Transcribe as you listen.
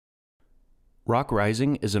Rock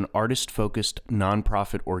Rising is an artist-focused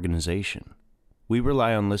nonprofit organization. We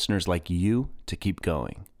rely on listeners like you to keep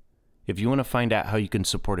going. If you want to find out how you can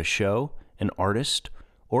support a show, an artist,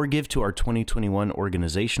 or give to our 2021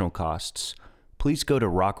 organizational costs, please go to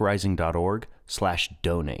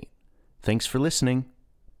rockrising.org/donate. Thanks for listening.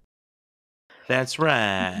 That's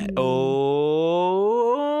right. Oh,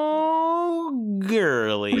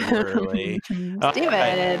 girly, whirly. Steven,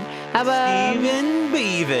 Right. how about Steven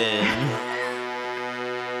Beaven.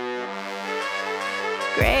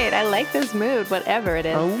 Great, I like this mood, whatever it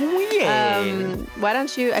is. Oh, yeah. Why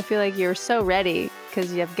don't you? I feel like you're so ready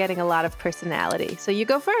because you're getting a lot of personality. So you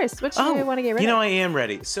go first. Which do you want to get rid of? I am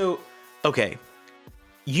ready. So, okay.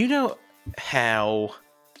 You know how...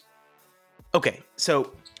 Okay,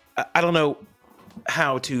 so I don't know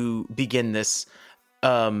how to begin this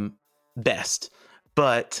best,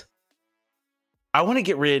 but I want to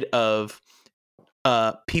get rid of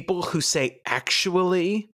people who say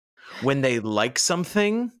actually when they like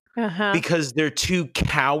something because they're too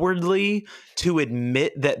cowardly to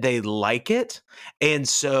admit that they like it. And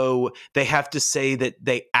so they have to say that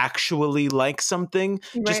they actually like something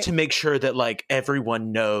just to make sure that like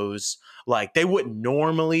everyone knows, like they wouldn't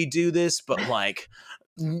normally do this, but like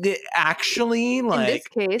actually, like in this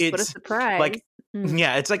case, it's what a surprise. Like,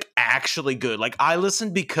 yeah, it's like actually good. Like I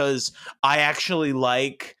listened because I actually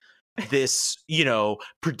like this, you know,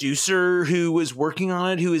 producer who was working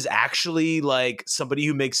on it, who is actually like somebody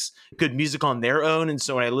who makes good music on their own. And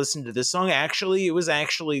so when I listened to this song, actually, it was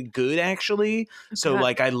actually good, actually. So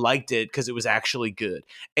like I liked it because it was actually good.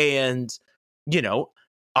 And, you know,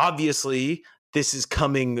 obviously this is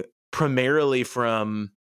coming primarily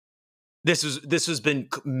from this has been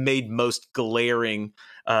made most glaring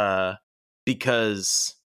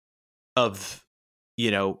because of, you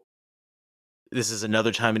know, this is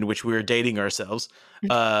another time in which we are dating ourselves.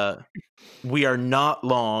 We are not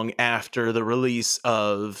long after the release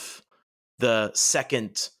of the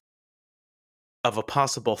second of a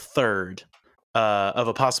possible third of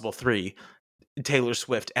a possible 3 Taylor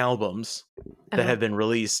Swift albums that have been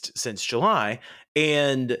released since July.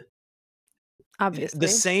 And obviously the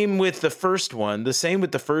same with the first one. This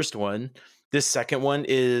second one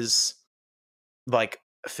is like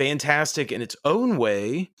fantastic in its own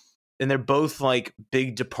way. And they're both like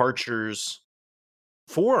big departures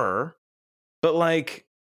for her. But like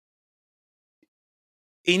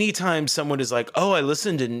anytime someone is like, oh, I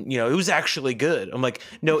listened and, you know, it was actually good. I'm like,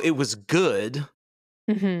 no, it was good.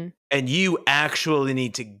 And you actually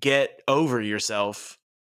need to get over yourself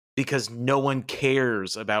because no one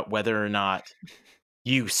cares about whether or not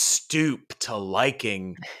you stoop to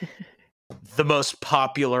liking the most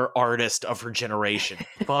popular artist of her generation.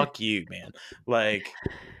 Fuck you, man. Like,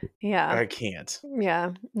 yeah, I can't.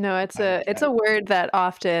 Yeah, no, it's a word that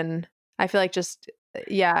often I feel like just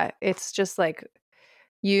it's just like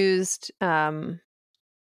used. I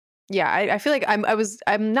feel like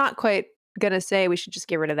I'm not quite gonna say we should just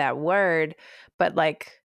get rid of that word, but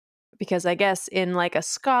like because I guess in like a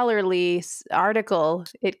scholarly article,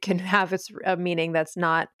 it can have a meaning that's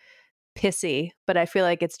not pissy, but I feel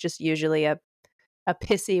like it's just usually a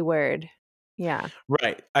pissy word. Yeah.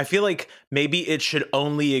 Right. I feel like maybe it should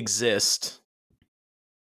only exist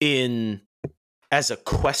as a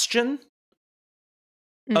question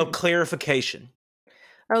of clarification.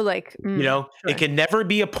 Oh, like, you know, sure. It can never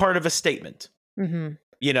be a part of a statement.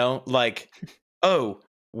 You know, like, oh,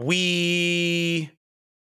 we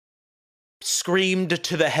screamed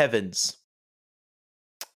to the heavens.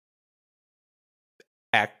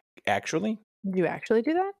 Actually? Do you actually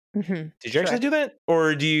do that? Did you actually do that?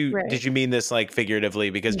 Or did you mean this like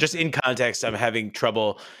figuratively? Because just in context, I'm having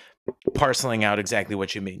trouble parceling out exactly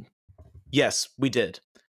what you mean. Yes, we did.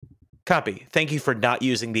 Copy. Thank you for not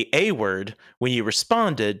using the A word when you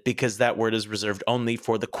responded, because that word is reserved only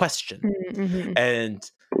for the question. And,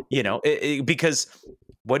 you know, because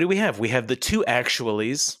what do we have? We have the 2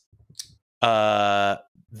 actuallys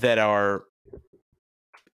that are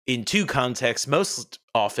in 2 contexts, most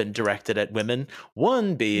often directed at women.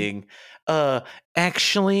 One being,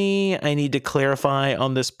 actually, I need to clarify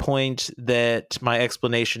on this point that my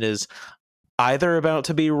explanation is either about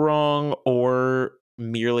to be wrong or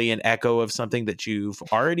merely an echo of something that you've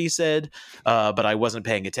already said, but I wasn't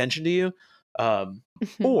paying attention to you.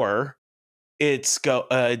 Or it's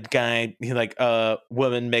a guy, like a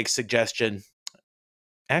woman makes suggestion.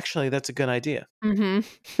 Actually, that's a good idea. You're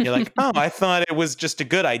like, oh, I thought it was just a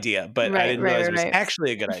good idea, but I didn't realize it was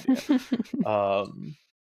actually a good idea.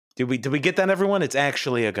 Did we get that, everyone? It's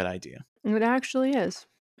actually a good idea. It actually is.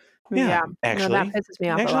 Yeah, actually. No, that pisses me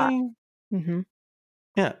off a lot.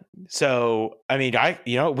 Yeah. So, I mean,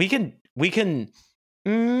 we can we can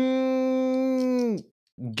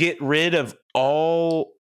get rid of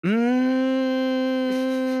all.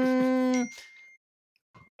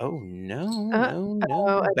 Oh no!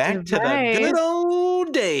 A Back to the good device.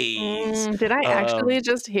 old days. Did I Um, actually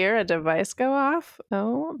just hear a device go off?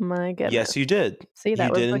 Oh my yes, goodness. you did. See, You that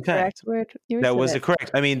was did, the in correct fact. word. You That said was the it.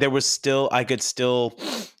 correct. I mean, there was still. I could still.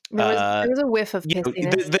 There was a whiff of You know,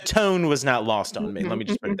 pissiness. the tone was not lost on me. Let Mhm, me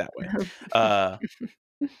just put it mhm. that way. Uh,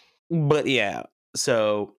 but yeah.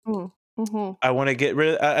 So Mm, mhm. I want to get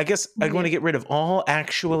rid. I guess I want Yeah. to get rid of all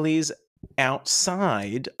actualities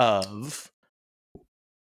outside of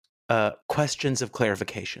questions of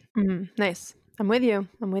clarification. Nice. I'm with you.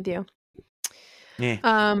 I'm with you. Yeah.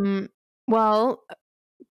 Well,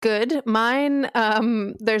 good. Mine,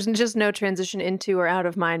 there's just no transition into or out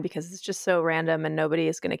of mine because it's just so random and nobody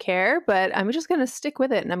is going to care, but I'm just going to stick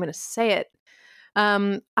with it and I'm going to say it.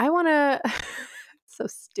 I want to, so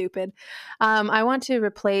stupid. I want to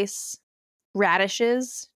replace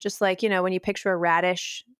radishes, just like, when you picture a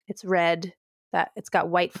radish, it's red, that it's got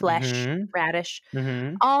white flesh, Mm-hmm. radish.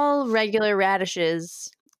 Mm-hmm. All regular radishes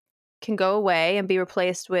can go away and be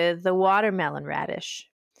replaced with the watermelon radish.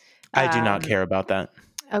 I do not Um, care about that.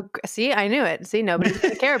 oh, see, I knew it. See, nobody's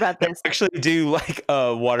going to care about I this. actually do like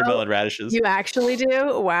Oh, watermelon radishes. you actually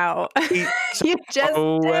do? Wow. So, You just did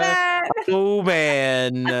it. oh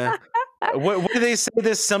man. What do they say?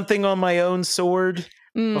 There's something on my own sword.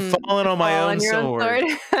 Falling To on my fall own on your own sword.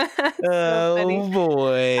 sword. So funny. Oh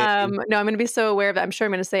boy. No, I'm going to be so aware of that. I'm sure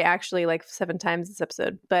I'm going to say actually like 7 times this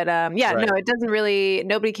episode. But yeah, Right. no, it doesn't really.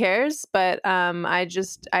 Nobody cares. But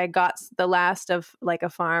I got the last of like a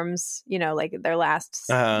farm's, like their last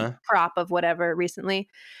Uh-huh. crop of whatever recently.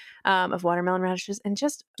 Of watermelon radishes, and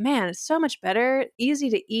just man, it's so much better,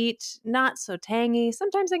 easy to eat, not so tangy.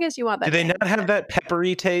 Sometimes I guess you want Do that they tang. not have that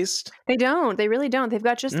peppery taste? They don't. They really don't. They've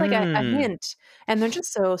got just like a Mm. hint, and they're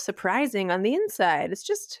just so surprising on the inside. It's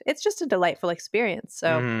just a delightful experience.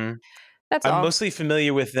 So Mm-hmm. that's I'm all. mostly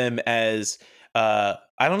familiar with them as I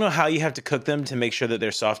don't know how you have to cook them to make sure that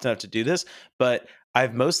they're soft enough to do this, but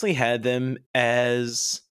I've mostly had them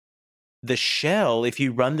as the shell. If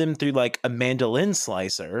you run them through like a mandolin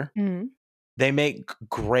slicer, Mhm. they make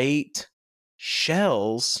great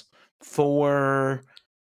shells for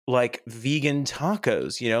like vegan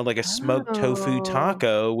tacos, like a smoked tofu Oh,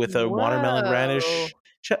 taco with a watermelon whoa! radish.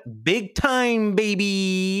 Big time,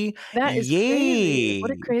 baby. That is crazy.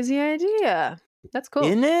 What a Yay. crazy idea. That's cool.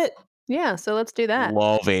 Isn't it? Yeah. So let's do that.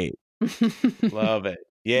 Love it. Love it.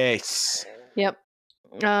 Yes. Yep.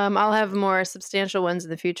 I'll have more substantial ones in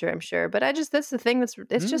the future, I'm sure. But that's the thing it's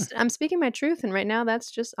Mm. just I'm speaking my truth, and right now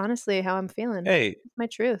that's just honestly how I'm feeling. Hey, It's my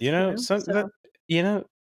truth. some that So you know,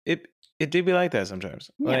 it it do be like that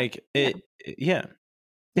sometimes. yeah. Like Yeah. yeah. Yep.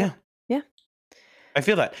 Yeah. Yeah. I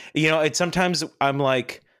feel that. It's sometimes I'm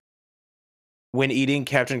like when eating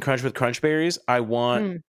Captain Crunch with crunch berries, I want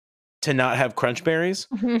Mm. to not have crunch berries,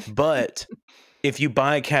 but if you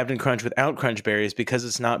buy Captain Crunch without crunch berries because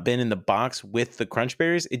it's not been in the box with the crunch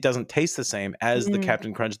berries, it doesn't taste the same as the Mm.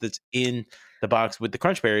 Captain Crunch that's in the box with the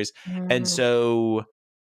crunch berries. And Mm. so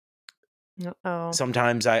Uh-oh.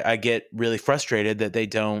 sometimes I get really frustrated that they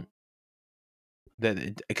don't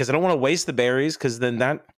because I don't want to waste the berries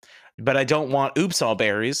but I don't want oops all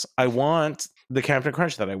berries. I want the Captain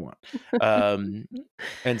Crunch that I want.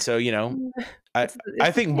 And so, I It's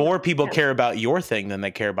the think same. more people Yeah. care about your thing than they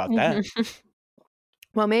care about that, Mhm.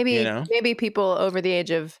 Well, you maybe know? maybe people over the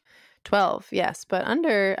age of 12, yes, but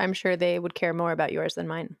under, I'm sure they would care more about yours than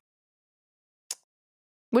mine.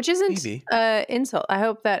 Which isn't Maybe. insult. I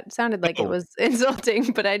hope that sounded like it Oh, was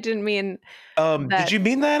insulting, but I didn't mean did that. you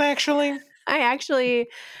mean that actually? I actually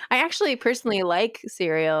I actually personally like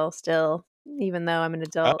cereal still, even though I'm an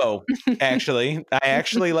adult. Oh, actually, I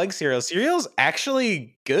actually like cereal. Cereal's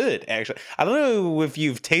actually good, actually. I don't know if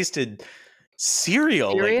you've tasted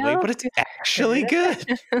cereal lately, Cereal? but it's Heard actually of good.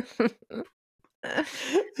 it?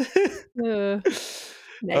 Uh,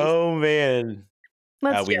 nice. Oh man.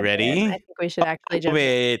 Are Let's we jump in. I ready? think we should actually Oh jump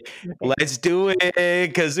man. in. Okay. Let's do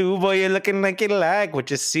it. Cause ooh boy, you're looking like you like what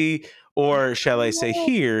you see. Or shall I say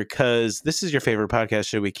here, because this is your favorite podcast.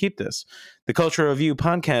 Should we keep this? The Culture Review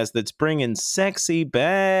podcast that's bringing sexy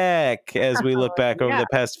back as we look back over Yeah. the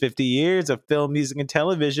past 50 years of film, music, and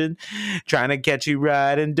television, trying to catch you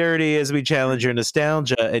right and dirty as we challenge your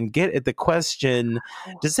nostalgia and get at the question,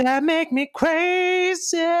 does that make me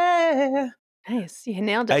crazy? Nice. You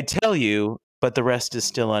nailed I it. tell you, but the rest is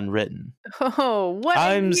still unwritten. Oh, what a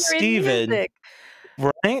I'm year in Steven, music.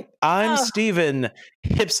 right? I'm Oh, Steven,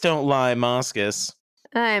 hips don't lie, Moscus.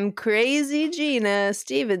 I'm crazy Gina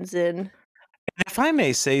Stevenson. If I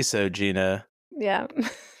may say so, Gina, Yeah.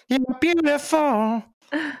 You're beautiful.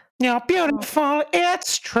 You're beautiful.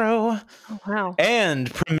 It's true. Oh, wow.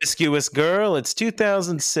 And Promiscuous Girl, it's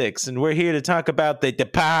 2006, and we're here to talk about The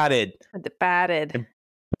Departed. The Departed.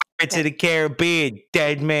 Pirates of the Caribbean,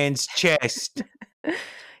 Dead Man's Chest.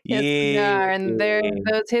 Yes, we are. And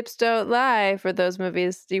those hips don't lie for those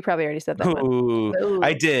movies. You probably already said that one. Ooh,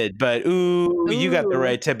 I did, but you got the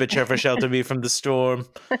right temperature for Shelter Me from the Storm.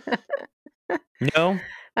 No?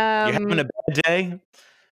 You're having a bad day?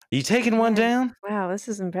 Are you taking one down? Wow, this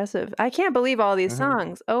is impressive. I can't believe all these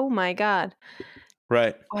songs. Oh my God.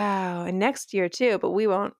 Right. Wow. And next year too, but we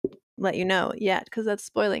won't let you know yet because that's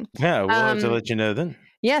spoiling. Yeah, we'll have to let you know then.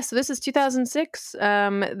 Yeah, so this is 2006.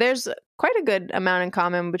 There's quite a good amount in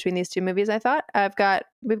common between these two movies, I thought.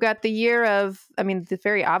 We've got the year of, the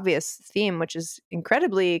very obvious theme, which is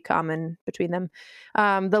incredibly common between them.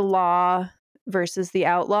 The law versus the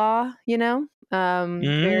outlaw,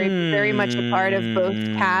 very, very much a part of both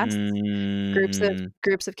casts.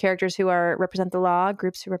 Groups of characters who represent the law,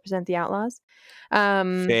 groups who represent the outlaws.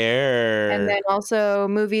 Fair. And then also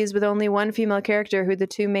movies with only one female character who the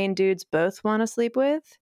two main dudes both want to sleep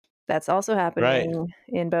with. That's also happening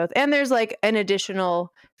in both. And there's like an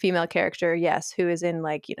additional female character, yes, who is in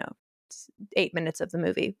 8 minutes of the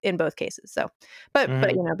movie in both cases. So, but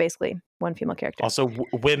basically one female character. Also,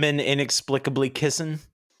 women inexplicably kissing.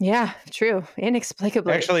 Yeah, true.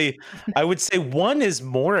 Inexplicably. Actually, I would say one is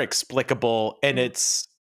more explicable, and it's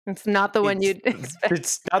not the one you'd expect.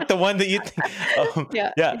 It's not the one that you think. Yeah.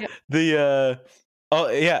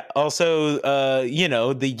 Also,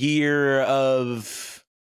 the year of,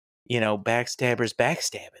 backstabbers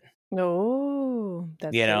backstabbing. Oh,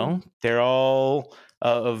 that's true. They're all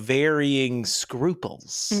varying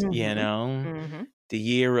scruples. Mm-hmm. The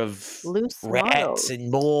year of loose rats models.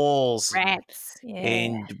 And moles. Rats. Yeah.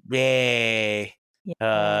 And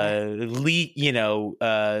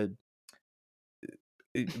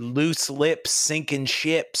loose lips sinking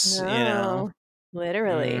ships.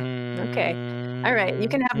 Literally. Okay. All right. You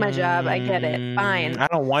can have my job. I get it. Fine. I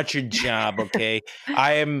don't want your job. Okay.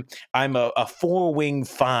 I'm a 4-wing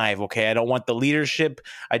 5. Okay. I don't want the leadership.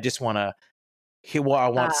 I just want to. I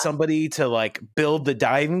want somebody to build the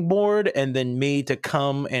diving board, and then me to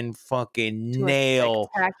come and fucking nail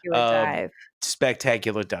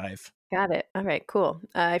spectacular dive. Got it. All right, cool.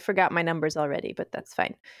 I forgot my numbers already, but that's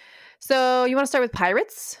fine. So you want to start with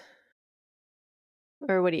pirates,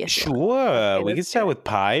 or what do you? Sure, okay, we can start with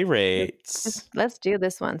pirates. Let's do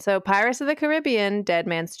this one. So Pirates of the Caribbean, Dead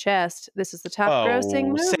Man's Chest. This is the top-grossing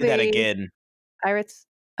movie. Say that again. Pirates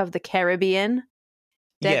of the Caribbean.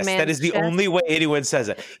 Yes, that is the only way anyone says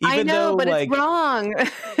it. Even I know, though, but it's wrong.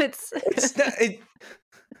 It's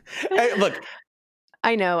not, look.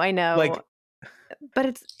 I know. But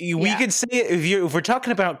it's we could say it if we're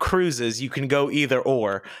talking about cruises, you can go either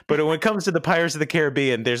or. But when it comes to the Pirates of the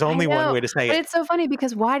Caribbean, there's only one way to say it. But it's so funny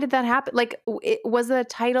because why did that happen? Was the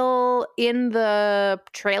title in the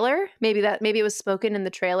trailer? Maybe it was spoken in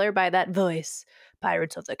the trailer by that voice,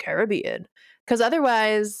 Pirates of the Caribbean. Because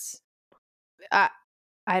otherwise,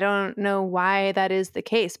 I don't know why that is the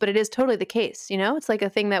case, but it is totally the case. It's like a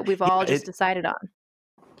thing that we've all just decided on.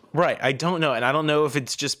 Right. I don't know. And I don't know if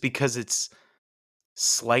it's just because it's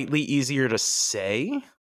slightly easier to say.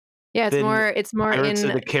 Yeah, it's more Pirates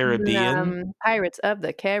of the Caribbean. Pirates of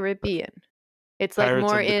the Caribbean. It's like Pirates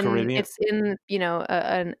more of the in Caribbean? It's in,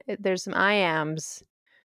 there's some iambs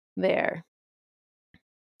there.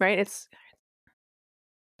 Right? It's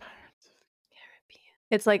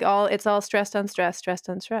It's like it's all stressed, unstressed, stressed,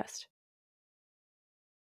 unstressed.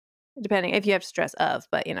 Depending if you have stress of,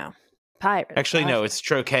 but pirates. Actually, no, it's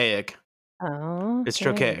trochaic. Oh, it's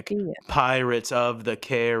trochaic. Pirates of the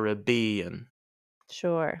Caribbean.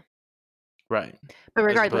 Sure. Right. But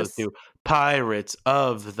regardless, as opposed to Pirates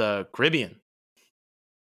of the Caribbean.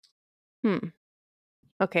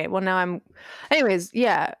 Okay. Well, now anyways,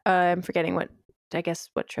 yeah. I'm forgetting what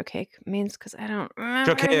trochaic means because I don't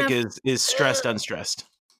remember. Trochaic is stressed, unstressed.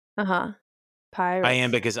 Pirates.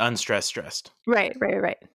 Iambic is unstressed, stressed. Right.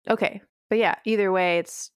 Okay. But yeah, either way,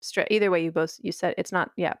 it's either way. You said it's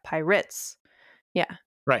not. Yeah, pirates. Yeah.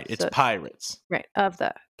 Right. It's pirates. Right. Of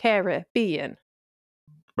the Caribbean.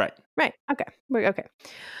 Right. Okay. Okay.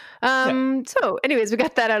 So anyways, we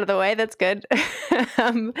got that out of the way. That's good.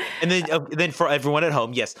 And then for everyone at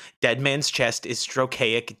home, yes, Dead Man's Chest is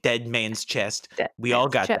trochaic. Dead Man's Chest. We all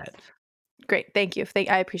got that. Great. Thank you.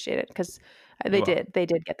 I appreciate it because they did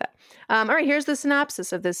get that. All right. Here's the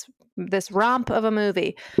synopsis of this romp of a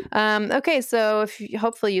movie. Okay. So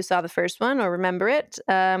hopefully you saw the first one or remember it.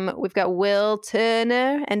 We've got Will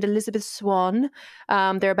Turner and Elizabeth Swann.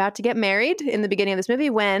 They're about to get married in the beginning of this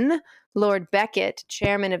movie when Lord Beckett,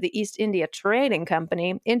 chairman of the East India Trading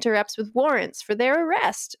Company, interrupts with warrants for their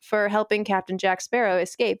arrest for helping Captain Jack Sparrow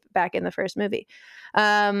escape back in the first movie.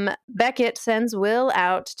 Beckett sends Will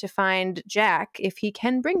out to find Jack if he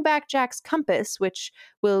can bring back Jack's compass, which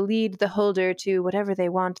will lead the holder to whatever they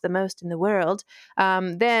want the most in the world.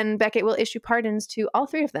 Then Beckett will issue pardons to all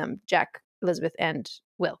three of them, Jack, Elizabeth, and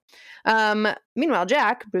Will. Meanwhile,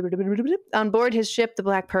 Jack, on board his ship, the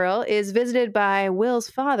Black Pearl, is visited by Will's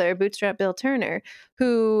father, Bootstrap Bill Turner,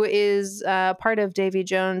 who is part of Davy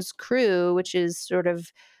Jones' crew, which is sort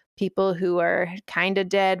of people who are kind of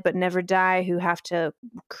dead but never die, who have to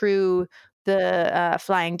crew the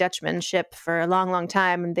Flying Dutchman ship for a long, long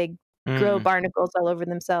time, and they grow barnacles all over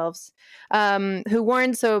themselves.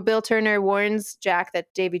 So Bill Turner warns Jack that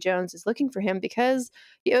Davy Jones is looking for him because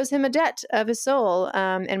he owes him a debt of his soul,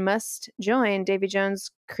 and must join Davy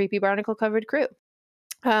Jones' creepy barnacle-covered crew.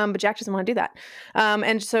 But Jack doesn't want to do that.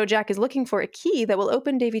 And so Jack is looking for a key that will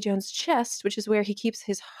open Davy Jones' chest, which is where he keeps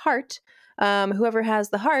his heart. Whoever has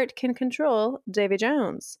the heart can control Davy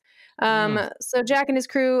Jones. So Jack and his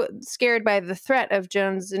crew, scared by the threat of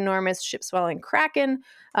Jones' enormous ship-swallowing kraken,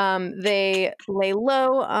 they lay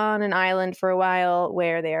low on an island for a while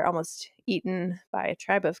where they are almost eaten by a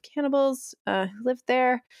tribe of cannibals who lived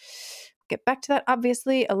there. Get back to that,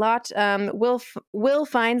 obviously, a lot. Will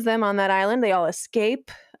finds them on that island. They all escape.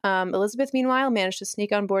 Elizabeth, meanwhile, managed to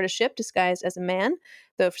sneak on board a ship disguised as a man,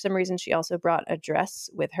 though for some reason she also brought a dress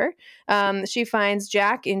with her. She finds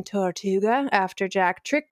Jack in Tortuga after Jack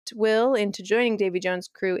tricked Will into joining Davy Jones'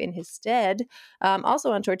 crew in his stead.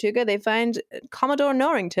 Also on Tortuga, they find Commodore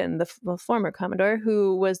Norrington, the former Commodore,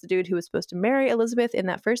 who was the dude who was supposed to marry Elizabeth in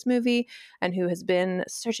that first movie and who has been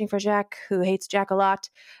searching for Jack, who hates Jack a lot.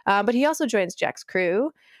 But he also joins Jack's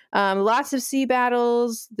crew. Lots of sea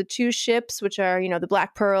battles. The two ships, which are, the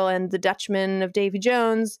Black Pearl and the Dutchman of Davy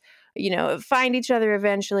Jones, find each other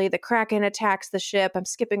eventually. The Kraken attacks the ship. I'm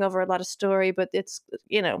skipping over a lot of story, but it's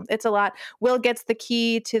a lot. Will gets the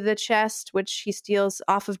key to the chest, which he steals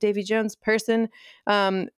off of Davy Jones' person.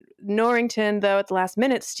 Norrington, though, at the last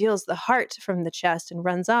minute, steals the heart from the chest and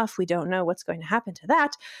runs off. We don't know what's going to happen to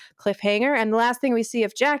that. Cliffhanger. And the last thing we see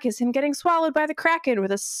of Jack is him getting swallowed by the Kraken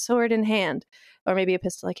with a sword in hand. Or maybe a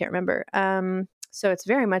pistol, I can't remember. So it's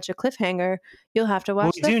very much a cliffhanger. You'll have to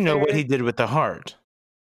watch. We do know what he did with the heart.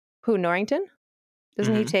 Who, Norrington?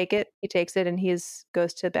 Doesn't he take it? He takes it and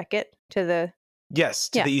goes to Beckett, to the... Yes,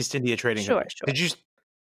 to the East India Trading Company. Sure. Did you...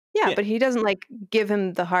 Yeah, but he doesn't, give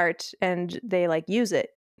him the heart and they, use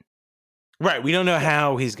it. Right, we don't know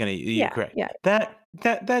how he's going to... Yeah, correct. Yeah.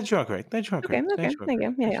 That you are correct. That you are correct. Okay, thank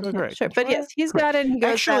you. Yeah, correct. Sure. But yes, he's got it and he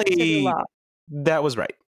goes back to the law. That was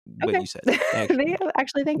right, what you said.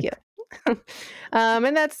 Actually, thank you.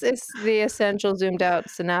 And it's the essential zoomed out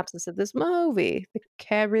synopsis of this movie, The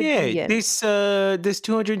Caribbean. Yeah, this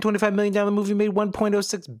 $225 million movie made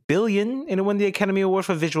 $1.06 billion and it won the Academy Award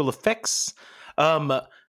for visual effects. Fun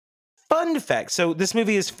fact: so this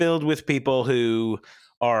movie is filled with people who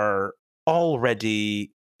are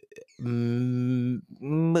already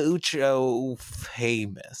mucho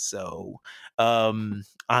famous. So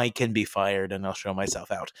I can be fired and I'll show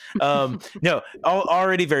myself out. No,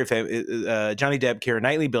 already very famous. Johnny Depp, Keira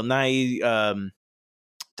Knightley, Bill Nighy,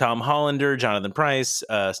 Tom Hollander, Jonathan Pryce,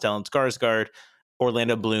 Stellan Skarsgård,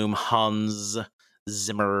 Orlando Bloom, Hans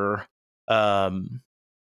Zimmer, and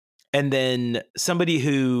then somebody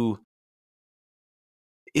who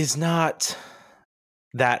is not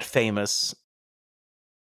that famous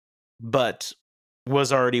but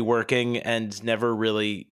was already working and never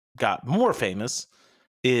really got more famous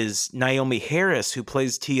is Naomi Harris, who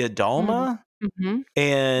plays Tia Dalma. Mm-hmm.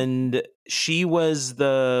 And she was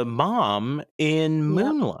the mom in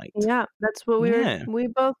Moonlight. Yeah, that's what we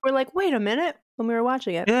both were like, wait a minute, when we were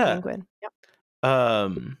watching it. Yeah. Penguin. Yep.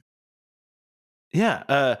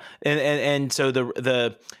 And so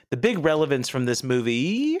the big relevance from this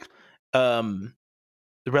movie, the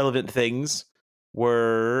relevant things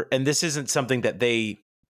were, and this isn't something that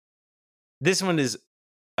this one is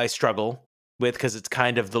I struggle with because it's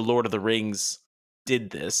kind of the Lord of the Rings did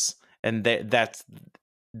this, and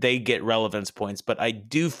they get relevance points, but I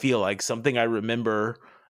do feel like something I remember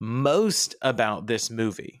most about this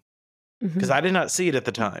movie, because I did not see it at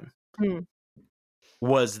the time,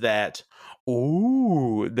 was that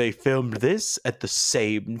they filmed this at the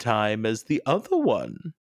same time as the other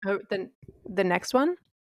one. Oh, the next one?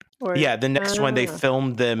 The next one, they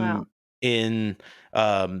filmed them in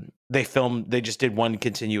they just did one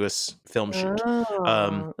continuous film shoot.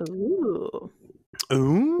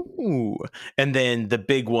 Ooh. And then the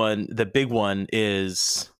big one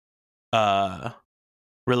is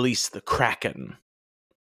Release the Kraken,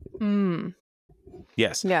 Mm.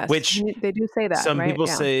 Yes. Yes. Which They do say that, some right? people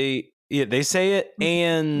Yeah. say, yeah, they say it, Mhm.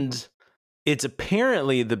 and it's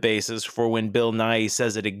apparently the basis for when Bill Nye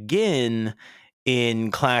says it again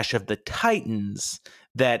in Clash of the Titans.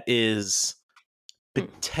 That is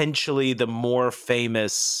potentially the more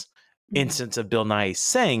famous instance of Bill Nye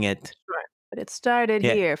saying it. Sure. But it started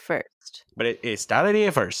Yeah. here first. But it started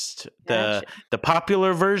here first. Gotcha. The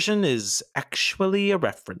popular version is actually a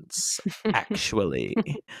reference. Actually.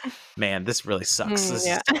 Man, this really sucks. This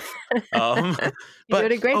Yeah. is tough. You But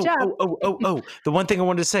did a great job. the one thing I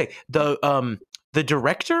wanted to say, the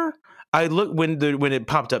director, I looked when it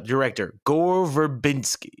popped up, director Gore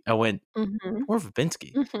Verbinski. I went, Mhm. Gore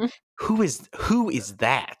Verbinski? Mhm. Who is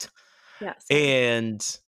that? Yeah, same.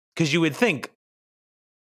 And because you would think,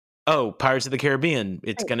 oh, Pirates of the Caribbean,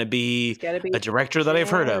 it's Right. going to be It's gotta be a director that I've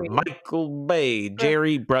heard of, Jerry Michael Bay,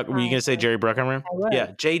 Jerry Bruck. Were you going to say Jerry Bruckheimer? I was.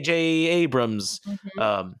 Yeah, J.J. Abrams.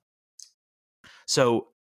 Mhm. So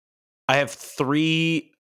I have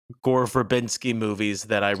 3 Gore Verbinski movies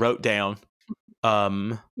that I wrote down.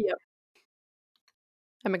 Yep.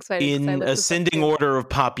 I'm excited because I In looked this up ascending too. order of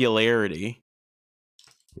popularity,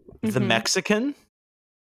 The Mhm. Mexican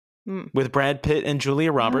Mm. with Brad Pitt and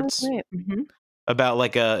Julia Oh, Roberts, right. Mhm. about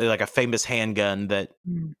like a famous handgun that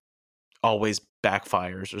Mm. always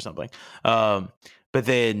backfires or something. But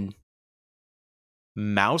then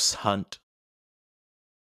Mouse Hunt.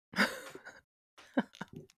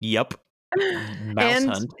 Yep. Mouse And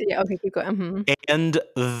Hunt. yeah, okay, keep going. Mhm. And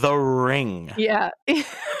The Ring. Yeah.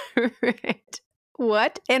 Right.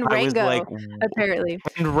 What? And I was like, Rango, apparently.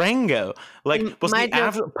 and Rango. Like, well, My see,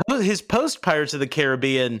 joke. after his post Pirates of the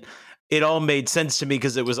Caribbean, it all made sense to me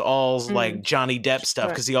because it was all like Johnny Depp stuff. Sure.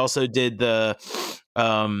 Because he also did the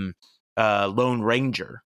Lone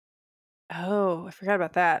Ranger. Oh, I forgot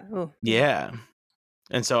about that. Oh, Yeah.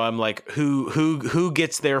 And so I'm like, who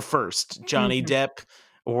gets there first, Johnny Mhm. Depp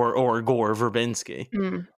or Gore Verbinski?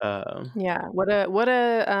 Mm. Yeah. What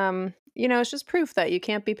a it's just proof that you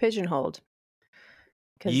can't be pigeonholed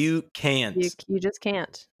because You can't. you just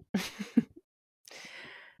can't.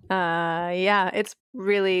 Yeah, it's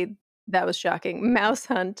really that was shocking. Mouse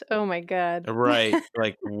Hunt. Oh my god. Right.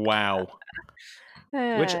 Like, wow.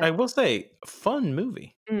 Which Uh, I will say, fun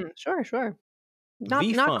movie. sure, sure. V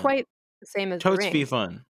Not fun. quite the same as The Totes V Ring.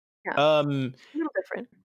 fun. Yeah, Um, a little different.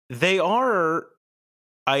 they are.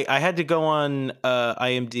 I had to go on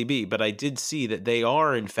IMDb, but I did see that they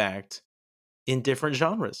are in fact in different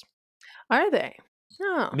genres. Are they?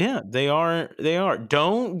 Oh. Yeah, they are. They are.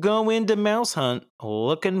 Don't go into Mouse Hunt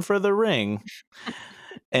looking for The Ring,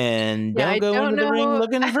 and Yeah, don't I go don't into The Ring know.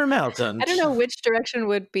 looking for Mouse I don't Hunt. know which direction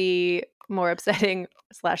would be more upsetting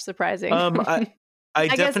 / surprising. Um, I, I I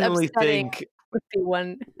guess definitely upsetting think. would be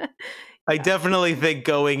one. I Yeah. definitely think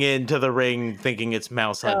going into The Ring thinking it's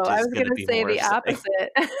Mouse Oh, Hunt I is was going to gonna be say more the upsetting.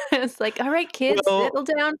 opposite. It's like, "All right, kids, Well, settle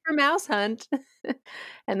down for Mouse Hunt."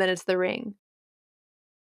 And then it's The Ring.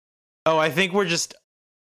 oh, I think we're just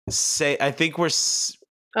say. I think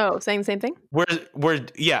Oh, saying the same thing? we're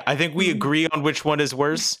yeah. I think we Mhm. agree on which one is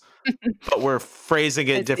worse, but we're phrasing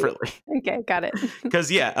I it see. differently. Okay, got it. Because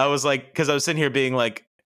yeah, I was sitting here being like,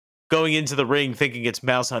 going into The Ring thinking it's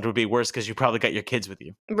Mouse Hunt would be worse because you probably got your kids with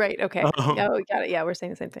you. Right, okay. Um, Oh, got it. Yeah, we're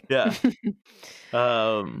saying the same yeah. thing.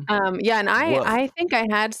 Yeah, and Woof. I think I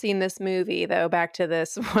had seen this movie though, back to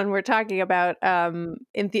this one we're talking about,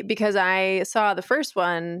 because I saw the first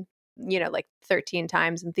one, like 13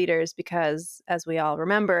 times in theaters because, as we all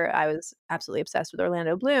remember, I was absolutely obsessed with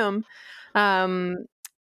Orlando Bloom. Um,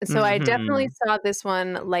 so I definitely Mhm. saw this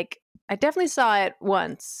one, like I definitely saw it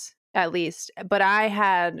once at least, but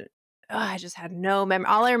I just had no memory.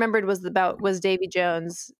 All I remembered was Davy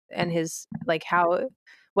Jones and his like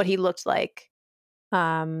what he looked like. But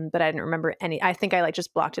I didn't remember any. I think I like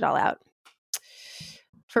just blocked it all out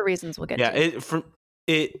for reasons we'll get Yeah. to.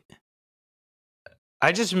 It.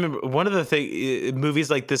 I just remember one of the movies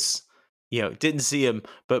like this. Didn't see him,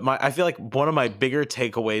 but I feel like one of my bigger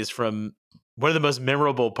takeaways from one of the most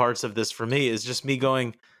memorable parts of this for me is just me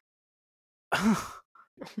going,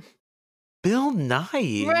 Bill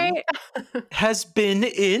Nye Right. has been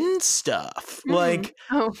in stuff. Like,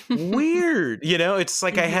 Oh. weird. It's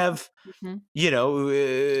like I Mhm, have,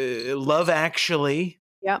 mhm. Love Actually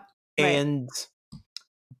Yep. Right. and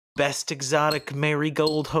Best Exotic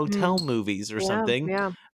Marigold Hotel Mm. movies or Yeah, something.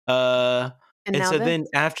 yeah. Uh, And and now so this. then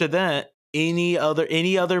after that, any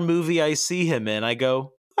other movie I see him in, I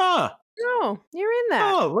go, Oh, you're in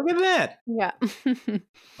that. oh, look at that. Yeah.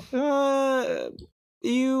 Uh,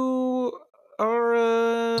 you are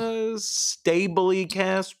a stably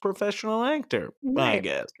cast professional actor, I Right.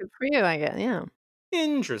 guess. Good for you, I guess. Yeah.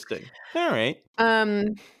 Interesting. All right.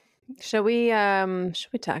 Shall we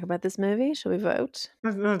talk about this movie? Shall we vote?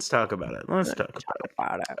 Let's talk about it. Let's Let's talk talk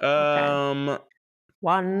about about it. it. Okay.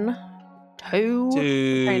 1, 2.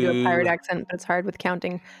 I'm trying to do a pirate 2. accent, but it's hard with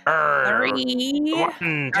counting. Arr. 3.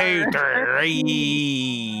 1, 2, Arr.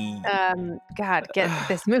 3. God, get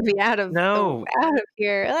this movie out of No.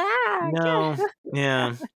 here. No.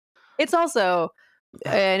 Yeah. It's also,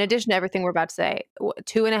 in addition to everything we're about to say,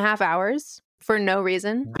 2.5 hours for no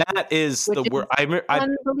reason, That is which the word. is I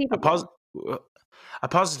unbelievable. paused. I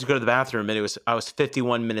paused to go to the bathroom, and I was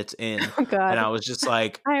 51 minutes in, Oh God, and I was just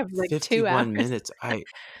like, I have like 2 51 hours. minutes.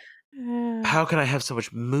 How can I have so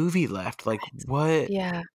much movie left? Like, what?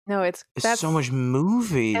 Yeah, no, It's so that's much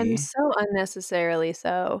movie. and so unnecessarily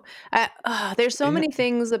so. There's so Yeah. many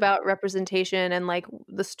things about representation and like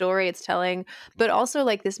the story it's telling, but also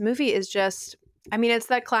like this movie is just, I mean, it's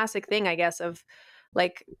that classic thing, I guess, of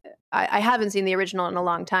like I haven't seen the original in a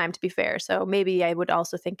long time, to be fair, so maybe I would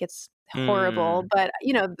also think it's horrible. But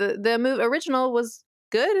you know, the original was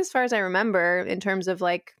good as far as I remember in terms of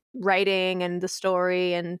like writing and the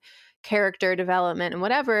story and character development and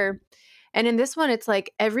whatever. And in this one, it's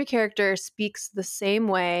like every character speaks the same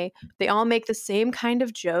way. They all make the same kind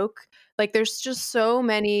of joke. Like there's just so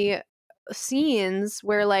many scenes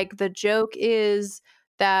where like the joke is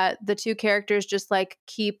that the two characters just like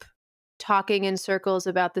keep talking in circles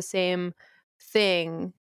about the same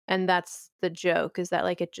thing. And that's the joke, is that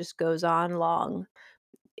like it just goes on long.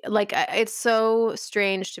 Like it's so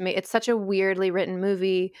strange to me. It's such a weirdly written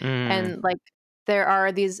movie. And like there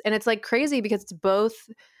are these, and it's like crazy because it's both,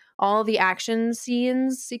 all the action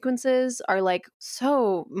sequences are like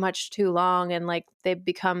so much too long and like they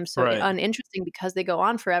become so Right. uninteresting because they go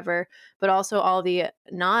on forever, but also all the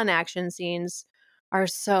non-action scenes are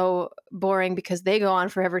so boring because they go on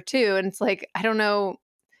forever too. And it's like, I don't know,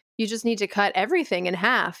 you just need to cut everything in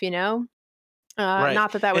half, you know? Right.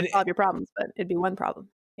 Not that would And solve your problems, but it'd be one problem.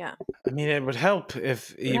 Yeah. I mean, it would help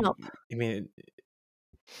if It would help. I mean,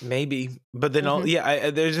 maybe, but then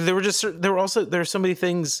Mhm. there were so many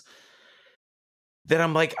things that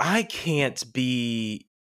I'm like, I can't be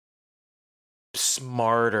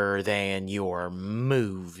smarter than your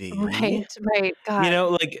movie. Right. God. You know,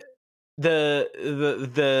 like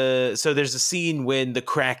so there's a scene when the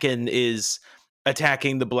Kraken is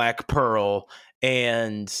attacking the Black Pearl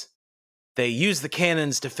and they use the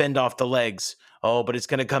cannons to fend off the legs. Oh, but it's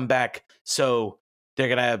going to come back. So they're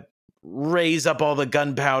going to raise up all the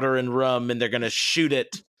gunpowder and rum and they're going to shoot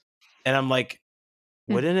it. And I'm like,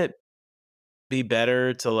 wouldn't it be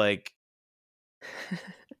better to like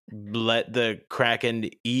let the Kraken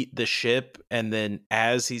eat the ship and then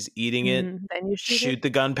as he's eating it, Then you shoot it. the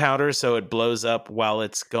gunpowder so it blows up while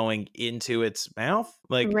it's going into its mouth?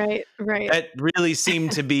 Like Right. that really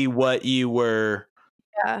seemed to be what you were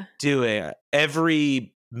Yeah. doing.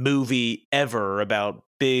 Every movie ever about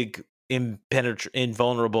big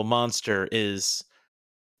invulnerable monster is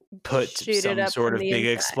put Shoot it some up sort from of the big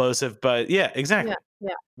inside. explosive, but yeah, exactly.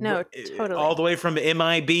 Yeah. No, totally. All the way from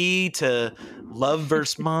MIB to Love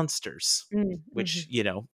vs. Monsters, which,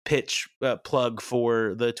 Mhm. pitch plug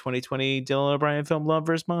for the 2020 Dylan O'Brien film Love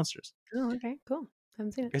vs. Monsters. Oh, okay, cool.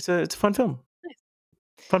 Haven't seen it. It's a fun film. Nice.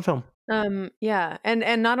 Fun film. Yeah,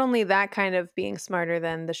 and not only that kind of being smarter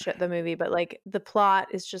than the movie, but like the plot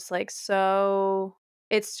is just like so.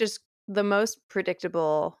 It's just the most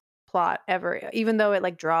predictable plot ever, even though it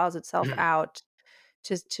like draws itself out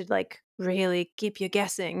to like really keep you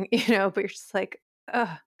guessing, you know. But you're just like,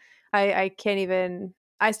 ugh, I can't even.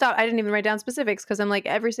 I stopped. I didn't even write down specifics because I'm like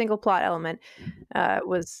every single plot element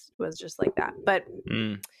was just like that. But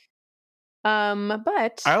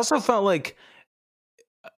I also felt like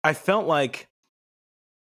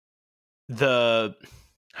the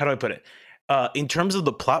how do I put it? In terms of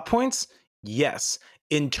the plot points, yes.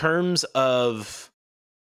 In terms of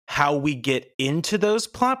how we get into those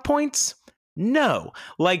plot points, no.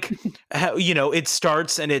 Like how, it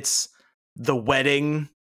starts and it's the wedding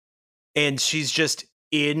and she's just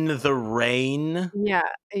in the rain. yeah,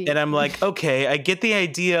 And I'm like, okay, I get the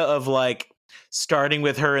idea of like starting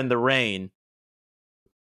with her in the rain,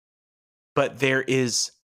 but there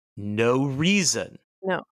is no reason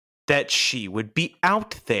no, that she would be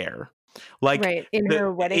out there. Like right in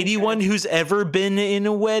her wedding anyone dress. who's ever been in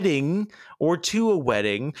a wedding or to a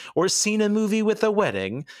wedding or seen a movie with a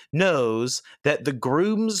wedding knows that the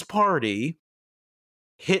groom's party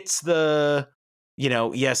hits the,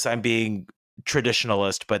 yes, I'm being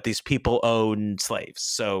traditionalist, but these people own slaves,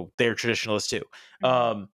 so they're traditionalists too.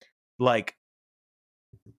 Like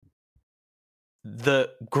the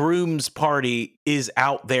groom's party is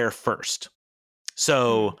out there first.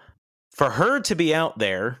 So for her to be out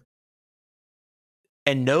there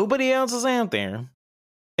and nobody else is out there,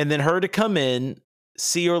 and then her to come in,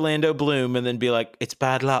 see Orlando Bloom, and then be like, it's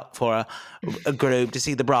bad luck for a group to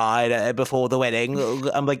see the bride before the wedding.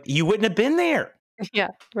 I'm like, you wouldn't have been there. Yeah,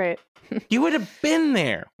 right. You would have been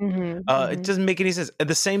there. It doesn't make any sense.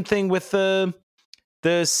 The same thing with the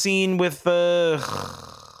scene with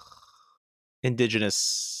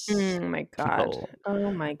indigenous Oh my God. people.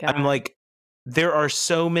 Oh my God. I'm like, there are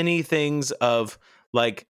so many things of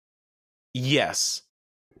like, yes,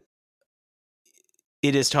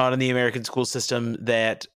 it is taught in the American school system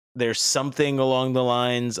that there's something along the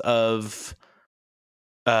lines of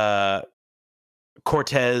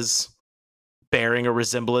Cortez bearing a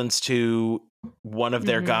resemblance to one of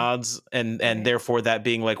their gods, and therefore that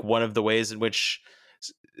being like one of the ways in which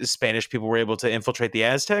Spanish people were able to infiltrate the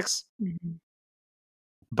Aztecs.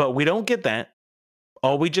 But we don't get that.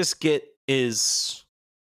 All we just get is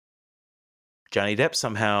Johnny Depp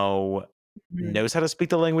somehow knows how to speak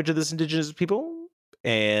the language of this indigenous people,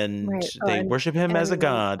 and they worship him as a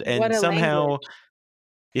god, and somehow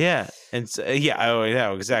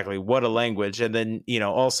exactly, what a language. And then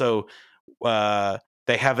also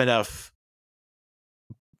they have enough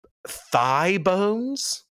thigh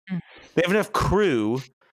bones. They have enough crew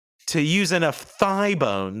to use enough thigh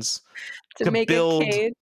bones to make build a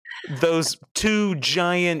cage. Those 2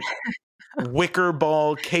 giant wicker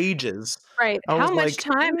ball cages. Right. How much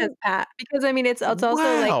time has passed? Because I mean, it's also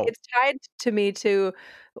like it's tied to me to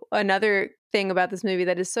another thing about this movie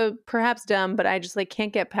that is so perhaps dumb, but I just like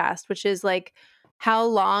can't get past, which is like how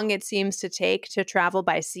long it seems to take to travel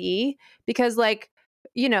by sea. Because like,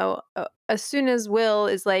 as soon as Will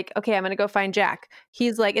is like, okay, I'm going to go find Jack,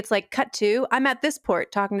 he's like, it's like, cut to, I'm at this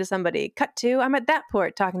port talking to somebody. Cut to, I'm at that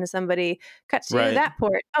port talking to somebody. Cut to that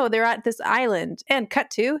port. Oh, they're at this island. And cut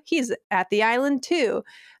to, he's at the island too.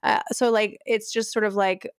 So like, it's just sort of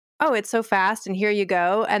like, oh, it's so fast and here you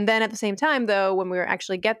go. And then at the same time, though, when we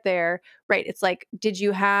actually get there, right, it's like, did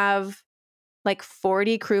you have like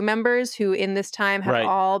 40 crew members who in this time have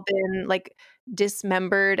all been like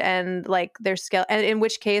dismembered and like their skeleton, and in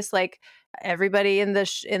which case like everybody in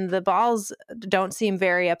the balls don't seem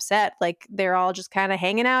very upset, like they're all just kind of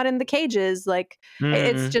hanging out in the cages, like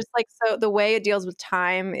it's just like, so the way it deals with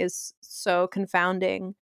time is so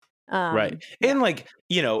confounding. And like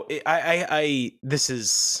I this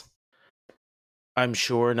is, I'm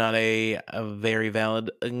sure, not a very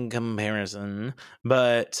valid comparison,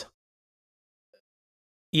 but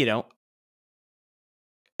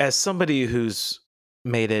as somebody who's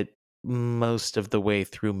made it most of the way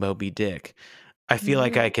through Moby Dick, I feel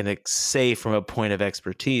like I can say from a point of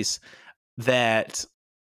expertise that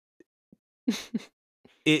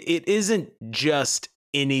it isn't just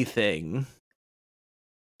anything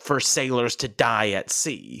for sailors to die at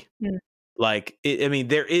sea. Like, I mean,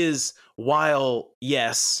 there is, while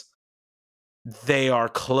yes, they are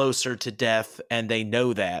closer to death and they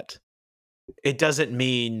know that, it doesn't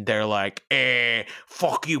mean they're like,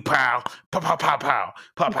 fuck you, pal. Pow, pow, pow, pow,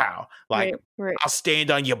 pow, pow. Like, I'll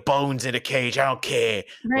stand on your bones in a cage. I don't care.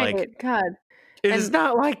 Right. Like, God. It is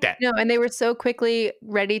not like that. No, and they were so quickly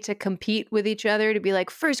ready to compete with each other to be like,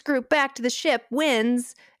 first group back to the ship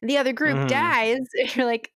wins, and the other group dies. You're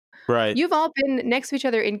like, you've all been next to each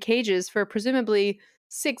other in cages for presumably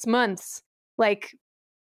 6 months. Like,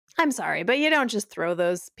 I'm sorry, but you don't just throw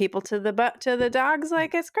those people to the dogs.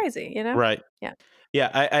 Like, it's crazy, Right. Yeah.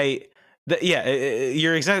 Yeah.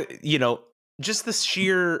 You're exactly, just the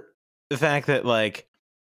sheer fact that, like,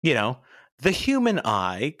 the human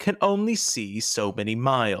eye can only see so many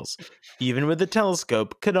miles. Even with the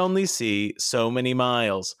telescope, could only see so many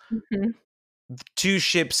miles. 2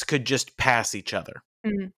 ships could just pass each other.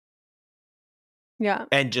 Yeah.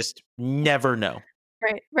 And just never know.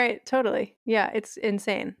 Right. Totally. Yeah, it's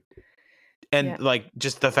insane. And like,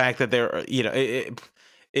 just the fact that they're, it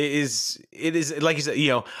is like you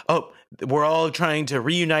said, oh, we're all trying to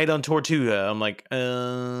reunite on Tortuga. I'm like,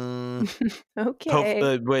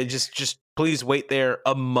 okay. Just please wait there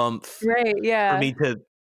a month. Right. Yeah. For me to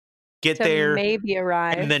get there, maybe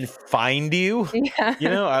arrive, and then find you. Yeah.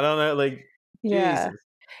 I don't know. Like, yeah. Jesus.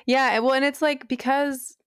 Yeah. Well, and it's like,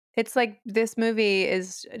 because it's like this movie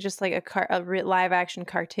is just like a live action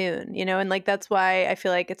cartoon, and like that's why I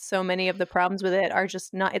feel like it's so many of the problems with it are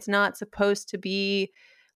just not, it's not supposed to be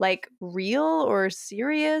like real or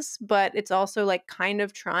serious, but it's also like kind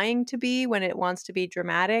of trying to be when it wants to be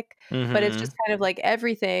dramatic. But it's just kind of like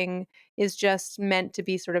everything is just meant to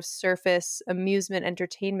be sort of surface amusement,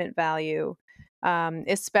 entertainment value.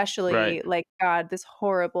 Especially like, God, this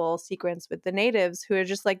horrible sequence with the natives who are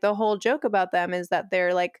just like, the whole joke about them is that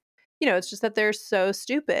they're like it's just that they're so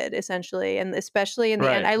stupid, essentially, and especially in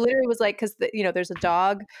the end, Right. I literally was like, because there's a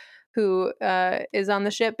dog who is on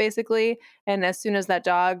the ship basically, and as soon as that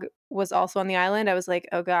dog was also on the island, I was like,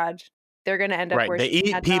 oh god, they're gonna end up Right. They worshiping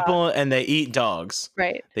eat that dog, people and they eat dogs.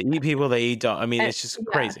 right? They eat people, they eat dogs. I mean, And it's just yeah,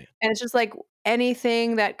 crazy. and it's just like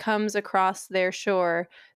anything that comes across their shore,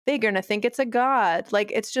 they're gonna think it's a god.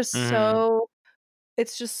 Like Hmm.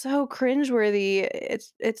 it's just so cringeworthy.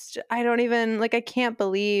 I don't even like. I can't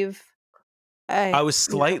believe I I was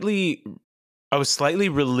slightly I was slightly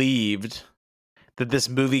relieved that this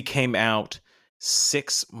movie came out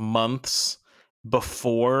 6 months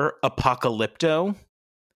before Apocalypto,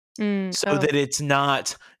 so oh that it's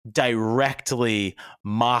not directly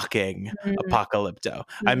mocking mm, Apocalypto.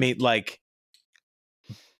 I mm. mean, like,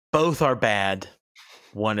 both are bad.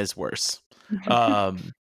 One is worse.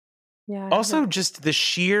 Um, Yeah, Also, just the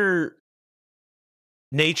sheer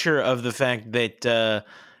nature of the fact that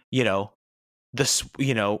you know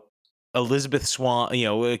you know Elizabeth Swan,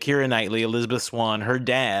 Keira Knightley, Elizabeth Swan, her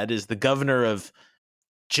dad is the governor of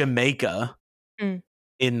Jamaica mm,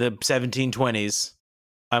 in the 1720s.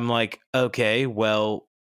 I'm like, okay, well,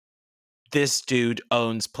 this dude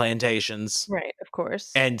owns plantations right, of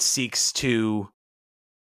course. and seeks to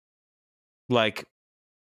like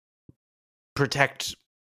protect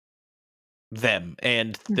them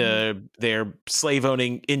and Mhm, their slave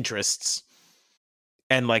owning interests,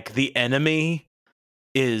 and like the enemy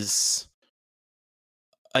is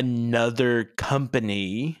another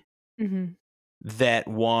company mhm, that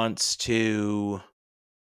wants to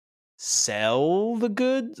sell the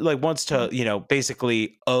goods, like wants to, mhm,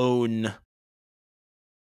 basically own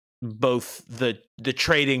both the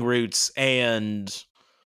trading routes and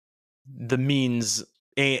the means,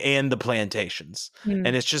 and the plantations. mm,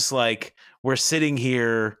 And it's just like we're sitting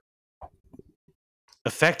here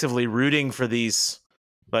effectively rooting for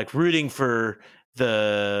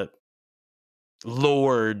the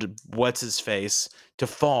Lord, what's his face, to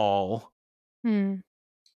fall mm,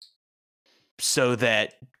 so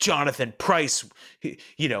that Jonathan Price,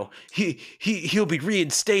 he'll be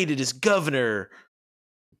reinstated as governor.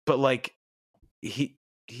 But like he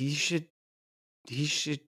he should he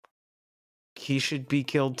should he should be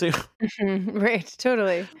killed too. mhm, right,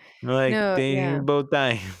 totally. Like No, they yeah. should both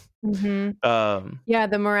die. Mhm. Um, Yeah,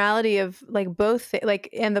 the morality of, like, both like,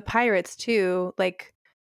 and the pirates too, like,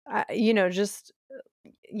 just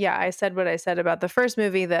yeah, I said what I said about the first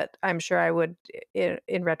movie that I'm sure I would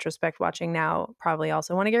in retrospect watching now probably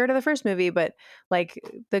also want to get rid of the first movie, but like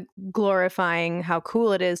the glorifying how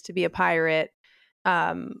cool it is to be a pirate,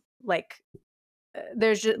 like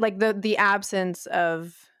there's just like the absence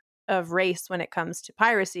of race when it comes to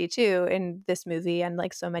piracy too in this movie, and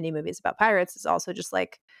like so many movies about pirates is also just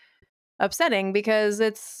like upsetting because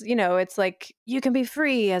it's like you can be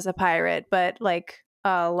free as a pirate, but like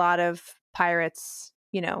a lot of pirates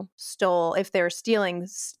stole, if they were stealing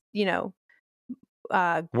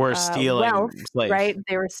we're wealth, stealing slaves. right,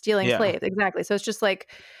 they were stealing Yeah. slaves, exactly. So it's just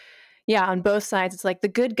like, yeah, on both sides it's like the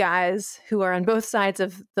good guys who are on both sides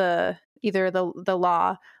of the either the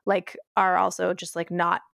law, like, are also just like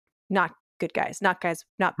not good guys, not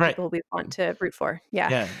Right. people we want to root for. Yeah.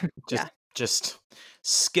 Yeah. Yeah. Just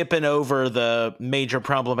skipping over the major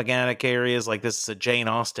problematic areas like this is a Jane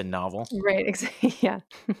Austen novel. Right, exactly. Yeah.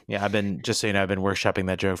 Yeah, I've been, just so you know, I've been workshopping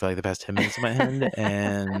that joke for like the past 10 minutes in my head.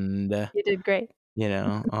 And, You did great.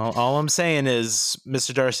 all I'm saying is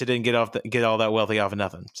Mr. Darcy didn't get all that wealthy off of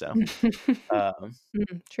nothing. So, um,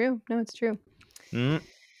 True. No, it's true. mm,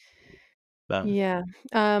 um, Yeah.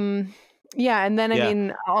 Um, yeah, and then I yeah.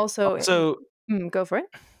 mean also Also, go for it.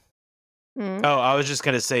 Mm. oh, I was just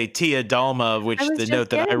going to say Tia Dalma, I which was the just note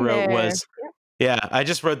that I getting wrote there. was, yeah, I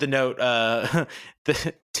just wrote the note,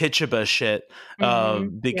 the Tituba shit, Yeah.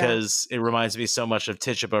 because it reminds me so much of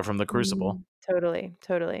Tituba from the Crucible. Totally,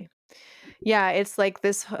 totally. Yeah, it's like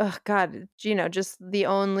this, oh god, just the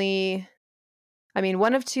only, I mean,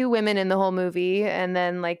 one of two women in the whole movie, and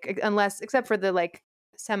then like unless except for the like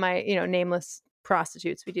semi, nameless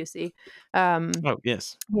prostitutes we do see. Um Oh,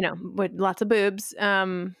 yes. with lots of boobs.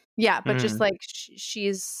 Yeah, but just Mhm. like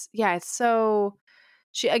she's, yeah, it's so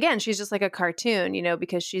she's just like a cartoon,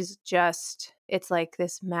 because she's just, it's like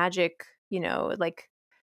this magic, like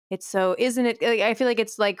it's so, isn't it, like, I feel like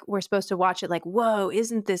it's like we're supposed to watch it like, whoa,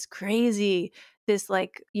 isn't this crazy? This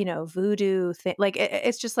like, voodoo thing. Like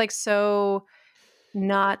it's just like so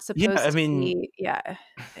not Yeah, I supposed to mean, be, yeah.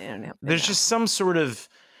 I don't know. I don't there's know. just some sort of,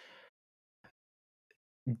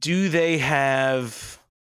 do they have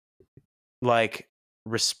like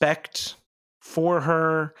respect for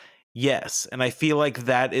her? Yes. And I feel like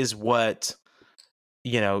that is what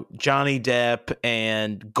Johnny Depp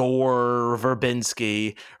and Gore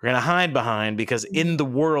Verbinski are going to hide behind, because in the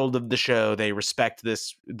world of the show they respect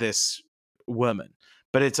this woman.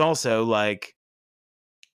 But it's also like,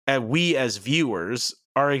 we as viewers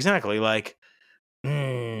are exactly like,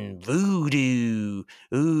 voodoo,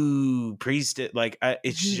 ooh, priest, like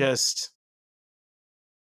it's just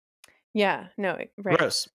right.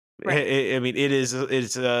 gross. Right. I mean, it's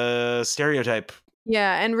a stereotype,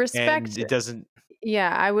 Yeah, and and respect. it doesn't.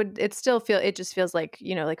 Yeah, it just feels like,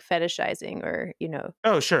 like fetishizing, or,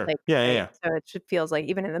 Oh, sure. like, Yeah, yeah, right? yeah. So it just feels like,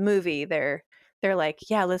 even in the movie, they're like,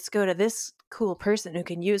 yeah, let's go to this cool person who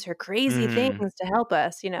can use her crazy Mhm. things to help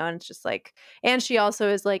us, and it's just like, and she also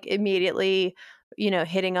is like immediately,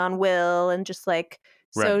 hitting on Will, and just like,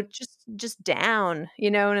 Right. so just down,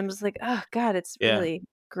 and I'm just like, oh God, it's Yeah. really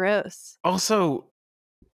gross. Also,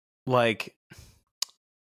 like,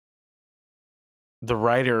 the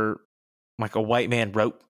writer, like a white man,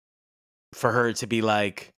 wrote for her to be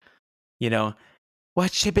like, you know,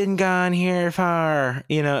 what you been gone here for? I'm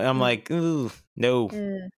Mm. like, ooh, no,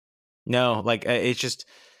 Mm. no. Like, it's just,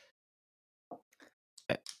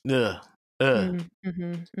 ugh, ugh. Mm.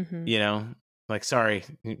 Mhm. Mhm. Like, sorry,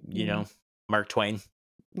 Mm. Mark Twain,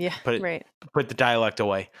 Yeah, put right. put the dialect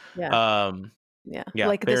away. Yeah. Um, Yeah. yeah,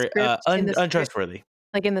 Like the very script in the script untrustworthy.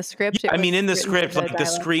 like in the Yeah, script, it I mean, was in the written for script, the like the dialect.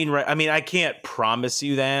 screenwriter. I mean, I can't promise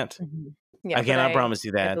you that. Mhm. Yeah, I but cannot I promise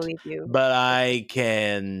you I that, believe you. but I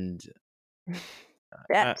can.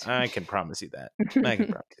 Bet. I can promise you that. I can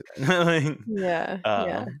promise you that. Like, Yeah,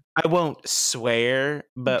 yeah. I won't swear,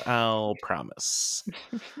 but I'll promise.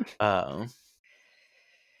 Um,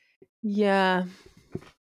 Yeah.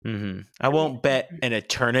 I I mean, won't bet an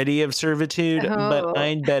eternity of servitude, but oh.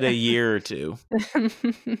 I'd bet a year or two.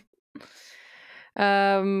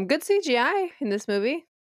 Good CGI in this movie,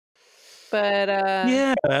 but,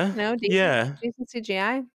 Yeah, decent yeah, decent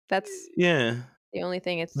CGI. That's yeah. the only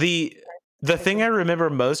thing it's The the it's thing I remember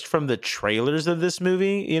most from the trailers of this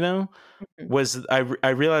movie, Mhm. was I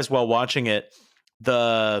realized while watching it,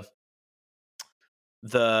 the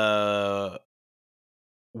the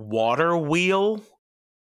water wheel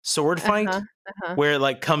sword Uh-huh, fight, uh-huh. where it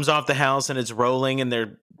like comes off the house and it's rolling and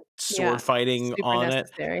they're Yeah. sword fighting Super on it.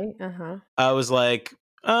 necessary. Uh-huh. I was like,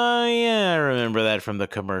 oh yeah, I remember that from the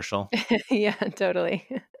commercial. Yeah, totally.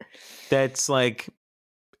 That's like,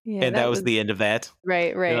 Yeah, and that that was was the end of that.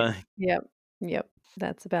 right, right. Uh, Yep. Yep.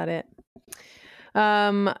 That's about it.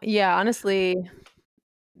 Yeah, honestly,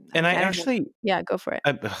 and I I don't know. actually, Yeah, go for it.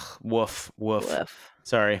 woof woof. Woof.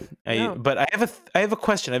 Sorry, No. but I have a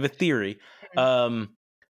question. I have a theory. Mhm.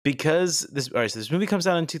 Because all right, so this movie comes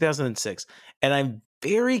out in 2006, and I'm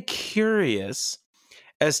very curious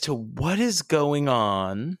as to what is going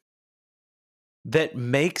on that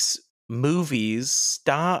makes movies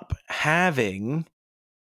stop having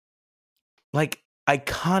like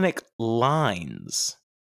iconic lines.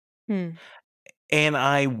 Hmm. And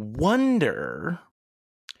I wonder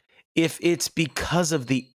if it's because of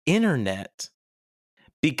the internet,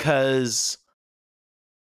 because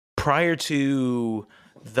prior to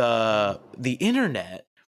the internet,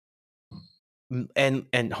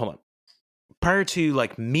 and hold on, prior to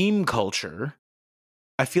like meme culture,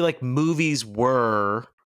 I feel like movies were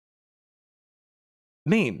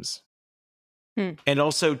memes, Hmm. and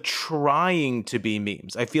also trying to be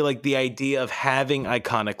memes. I feel like the idea of having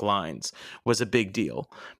iconic lines was a big deal.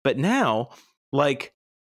 But now, like,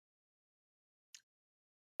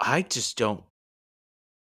 I just don't,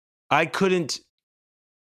 I couldn't,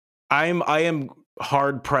 I am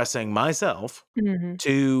hard pressing myself Mhm.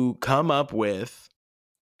 to come up with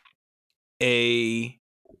a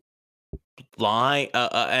line,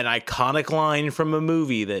 an iconic line from a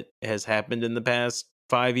movie that has happened in the past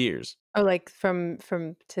 5 years. Oh, like from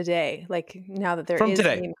today, like now that there From is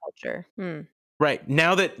today. meme culture. Hmm. Right.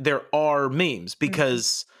 Now that there are memes, Mhm.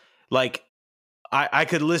 because like I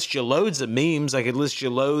could list you loads of memes. I could list you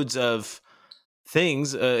loads of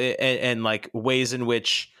things, and like ways in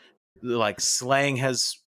which like slang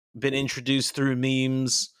has been introduced through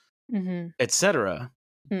memes, Mhm. etc.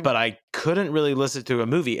 Hmm. But I couldn't really list it to a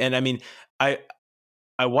movie. And I mean, I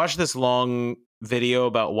I watched this long video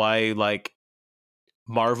about why like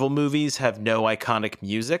Marvel movies have no iconic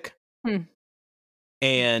music, Hmm.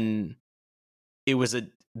 and it was a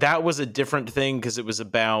that was a different thing because it was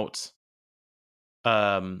about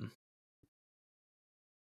um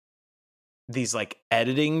these like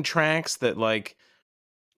editing tracks that like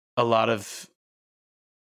a lot of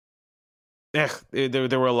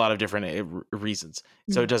there were a lot of different reasons,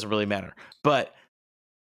 so Hmm. it doesn't really matter. But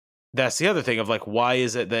that's the other thing of like, why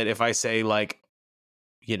is it that if I say like,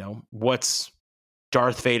 what's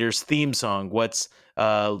Darth Vader's theme song? What's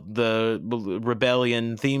the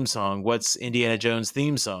Rebellion theme song? What's Indiana Jones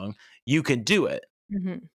theme song? You can do it.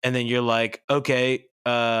 Mm-hmm. And then you're like, okay,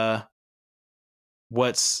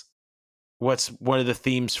 what's one of the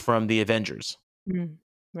themes from the Avengers? Mm-hmm.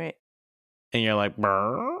 Right. And you're like,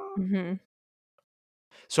 Mm-hmm.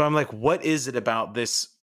 So I'm like, what is it about this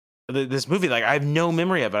movie? Like, I have no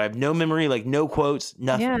memory of it. I have no memory, like no quotes,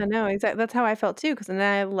 nothing. Yeah, no, exactly. That's how I felt too. Because then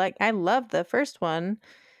I loved the first one,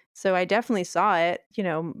 so I definitely saw it.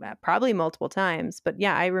 Probably multiple times. But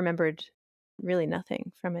yeah, I remembered really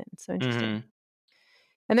nothing from it. It's so interesting. Mm-hmm.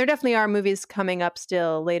 And there definitely are movies coming up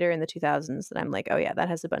still later in the 2000s that I'm like, oh yeah, that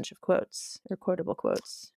has a bunch of quotes or quotable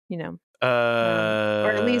quotes. Or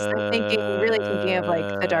at least I'm really thinking of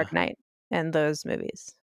like The Dark Knight and those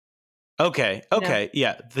movies. Okay,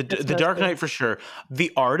 yeah, the That's Dark mostly. Knight for sure.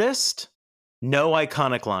 The Artist, no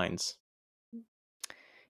iconic lines.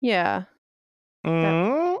 Yeah.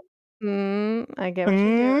 Mm, I get what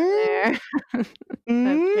you're doing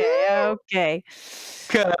there. Okay.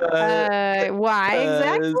 Why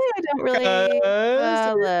exactly? I don't really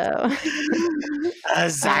follow.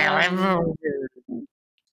 Um,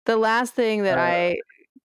 the last thing that I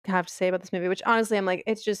have to say about this movie, which honestly I'm like,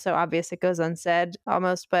 it's just so obvious it goes unsaid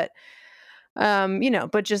almost, but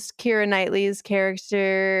but just Keira Knightley's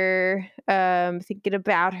character, thinking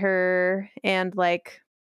about her, and like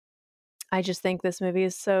I just think this movie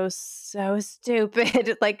is so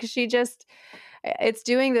stupid. Like it's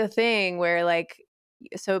doing the thing where like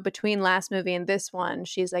so between last movie and this one,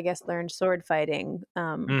 she's I guess learned sword fighting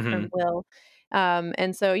from Will.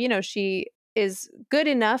 And so, she is good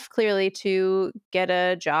enough clearly to get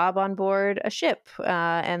a job on board a ship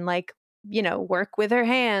and like work with her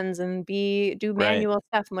hands and do Right. manual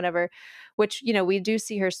stuff and whatever, which we do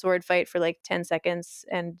see her sword fight for like 10 seconds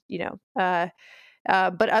and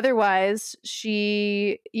but otherwise,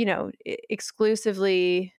 she,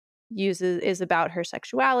 exclusively is about her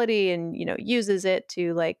sexuality and, uses it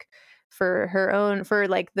to like for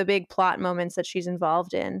like the big plot moments that she's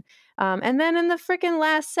involved in. And then in the freaking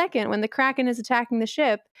last second, when the Kraken is attacking the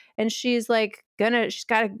ship and she's like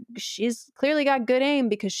she's clearly got good aim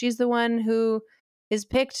because she's the one who is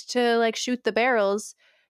picked to like shoot the barrels.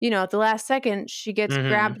 At the last second, she gets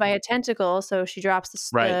grabbed by a tentacle, so she drops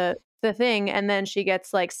Right. the thing, and then she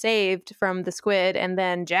gets like saved from the squid, and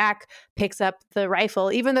then Jack picks up the rifle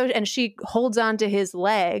and she holds on to his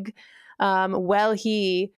leg while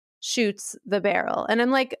he shoots the barrel. And I'm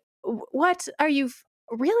like, what are you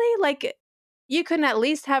really like? You couldn't at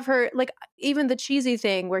least have her like even the cheesy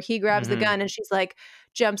thing where he grabs the gun and she's like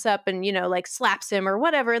jumps up and like slaps him or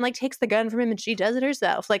whatever and like takes the gun from him and she does it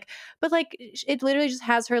herself, like, but like it literally just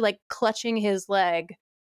has her like clutching his leg,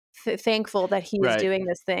 thankful that he is Right. doing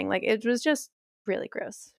this thing. Like it was just really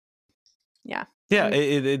gross. Yeah. Yeah,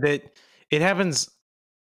 it happens.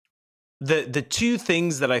 The two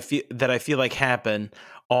things that I feel like happen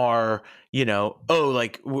are,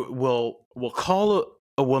 like we'll call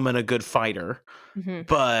a woman a good fighter, Mm-hmm.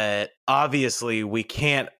 but obviously we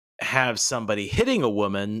can't have somebody hitting a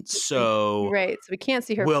woman, so Right. So we can't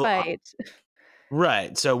see her we'll fight.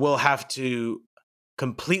 right, so we'll have to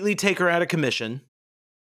completely take her out of commission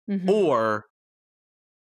Mm-hmm. or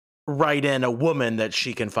write in a woman that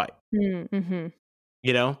she can fight. Mm-hmm.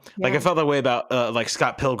 Like I felt that way about like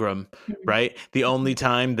Scott Pilgrim, right? The only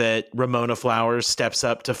time that Ramona Flowers steps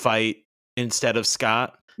up to fight instead of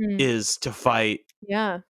Scott is to fight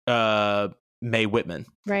Mae Whitman.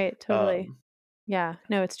 Right, totally. Yeah,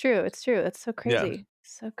 no, it's true. It's true. It's so crazy. Yeah.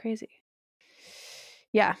 So crazy.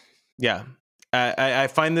 Yeah. Yeah. I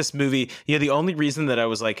find this movie, the only reason that I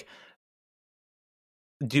was like,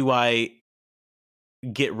 do I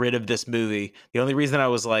get rid of this movie? The only reason I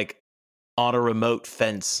was like on a remote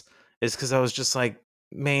fence is because I was just like,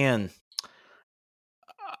 man,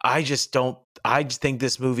 I just think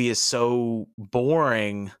this movie is so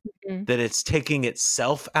boring that it's taking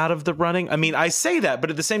itself out of the running. I mean, I say that, but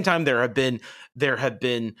at the same time, there have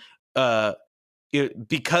been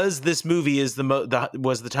because this movie is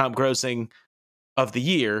was the top grossing of the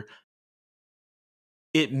year.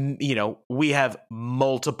 We have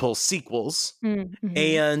multiple sequels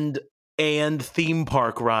and theme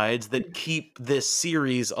park rides that keep this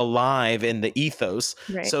series alive in the ethos.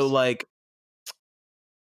 Right. So like,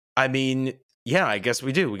 I mean, yeah, I guess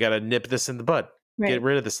we do. We got to nip this in the bud. Right. Get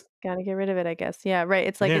rid of this. Got to get rid of it, I guess. Yeah, right.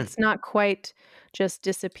 It's like it's not quite just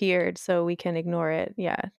disappeared, so we can ignore it.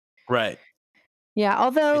 Yeah. Right. Yeah,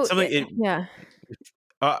 although It's something, yeah.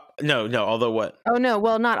 No. Although what? Oh no,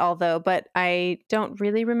 well not although, but I don't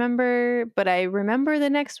really remember, but I remember the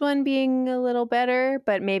next one being a little better,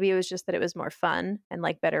 but maybe it was just that it was more fun and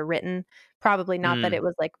like better written. Probably not that Mm, it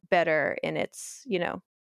was like better in its,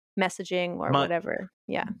 messaging or my whatever.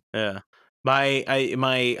 Yeah. yeah.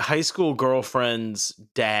 My high school girlfriend's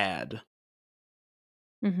dad,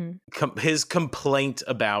 Mhm. his complaint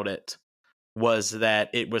about it was that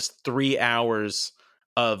it was 3 hours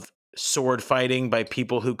of sword fighting by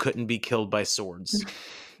people who couldn't be killed by swords.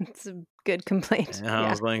 It's a good complaint. And I Yeah.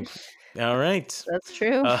 was like, all right. That's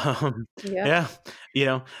true. Um, Yep.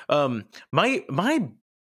 yeah,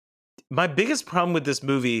 my biggest problem with this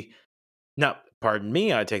movie, now, pardon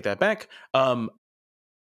me, I take that back.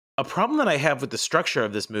 A problem that I have with the structure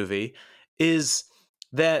of this movie is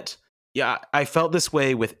that, yeah, I felt this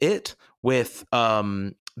way with it, with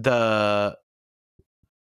the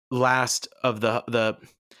last of the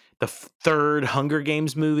third Hunger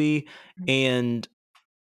Games movie, Mhm. and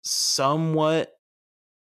somewhat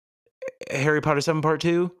Harry Potter 7 Part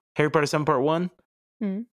 2, Harry Potter 7 Part 1,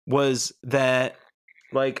 Mhm. was that,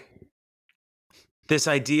 like, this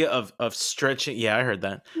idea of stretching, yeah, I heard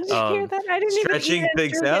that. Did you hear that? I didn't even eat Stretching and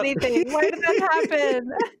things drink out. anything. Why did that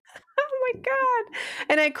happen? Oh my god.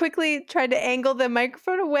 And I quickly tried to angle the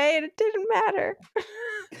microphone away and it didn't matter.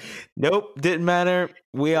 Nope, didn't matter.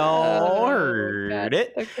 We all Oh god. heard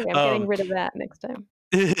it. Okay, I'm getting Um, rid of that next time.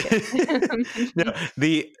 no,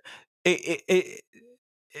 Okay.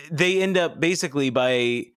 they end up basically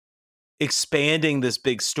by expanding this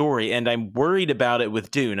big story, and I'm worried about it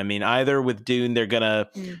with Dune. I mean, either with Dune they're gonna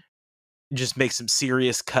Mm. just make some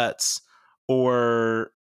serious cuts,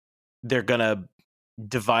 or they're gonna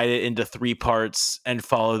divide it into three parts and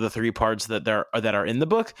follow the three parts that are in the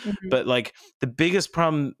book. Mhm. But like the biggest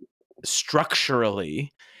problem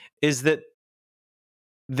structurally is that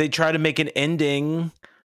they try to make an ending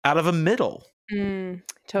out of a middle. Like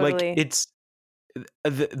Totally. it's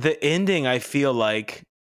the ending, I feel like,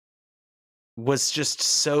 was just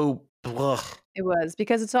so blah. It was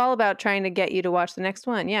because it's all about trying to get you to watch the next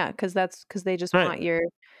one. Yeah, because they just Right. want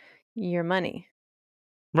your money.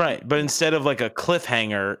 Right. But Yeah. instead of like a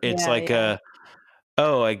cliffhanger, it's Yeah, like yeah. a,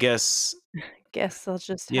 oh, I guess, Guess I'll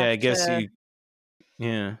just yeah, I have guess to. you,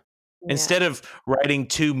 yeah. Yeah. Instead of writing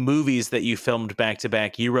two movies that you filmed back to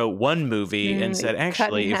back, you wrote one movie and said, Cut in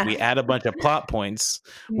actually, if we half. add a bunch of plot points,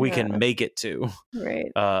 we can Yeah, make it to.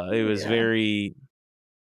 right. It was Yeah. very,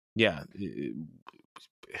 yeah,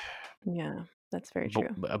 Yeah, that's very true.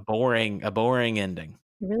 a boring ending,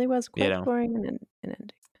 It really was you quite know, boring and an ending.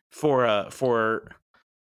 for a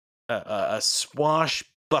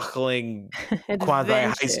swashbuckling quasi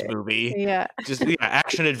heist Adventure. movie, Yeah, just, yeah,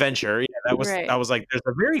 action adventure. Yeah, right. I was like, there's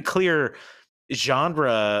a very clear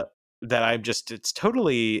genre that I'm just, it's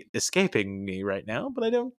totally escaping me right now, but I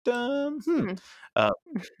don't. Hmm. Uh,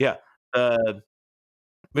 yeah, uh, it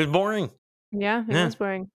was boring. Yeah, it Yeah. was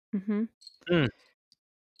boring. Mhm. Mm.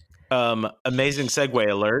 Amazing segue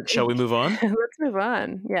alert. Shall we move on? Let's move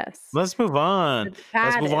on. Yes. Let's move on. The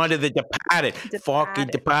Let's move on Departed. to the Departed. Fucking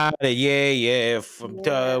Departed. Departed. Yeah, yeah.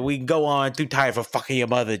 Yeah. We can go on. Too tired for fucking your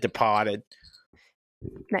mother. Departed.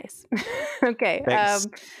 Nice. Okay, Thanks.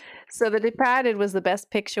 so The Departed was the Best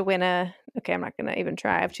Picture winner. Okay, I'm not gonna even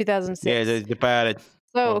try, of Yeah, the 2006. Departed.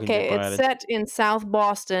 So, Fucking okay, it's Departed. set in South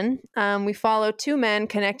Boston. We follow two men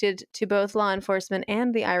connected to both law enforcement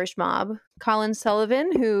and the Irish mob. Colin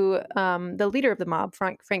Sullivan, who the leader of the mob,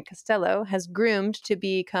 Frank Costello, has groomed to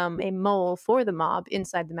become a mole for the mob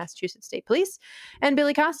inside the Massachusetts State Police, and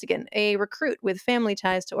Billy Costigan, a recruit with family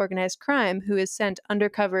ties to organized crime, who is sent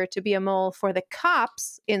undercover to be a mole for the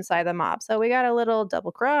cops inside the mob. So we got a little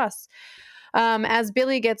double cross. As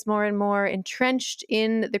Billy gets more and more entrenched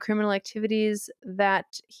in the criminal activities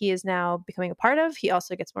that he is now becoming a part of, he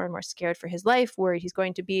also gets more and more scared for his life, worried he's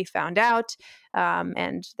going to be found out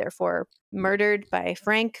and therefore murdered by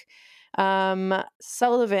Frank.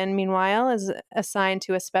 Sullivan, meanwhile, is assigned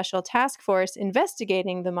to a special task force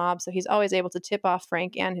investigating the mob, so he's always able to tip off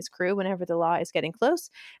Frank and his crew whenever the law is getting close.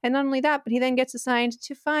 And not only that, but he then gets assigned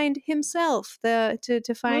to find himself, to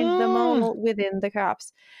find the Mm. mole within the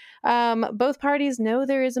cops. Both parties know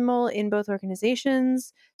there is a mole in both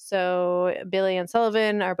organizations. So Billy and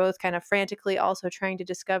Sullivan are both kind of frantically also trying to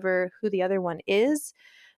discover who the other one is.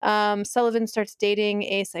 Sullivan starts dating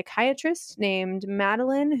a psychiatrist named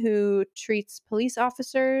Madeline who treats police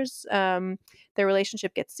officers. Their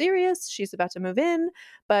relationship gets serious. She's about to move in,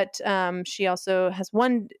 but she also has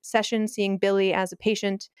one session seeing Billy as a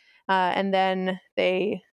patient. And then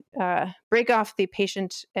they break off the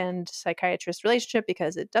patient and psychiatrist relationship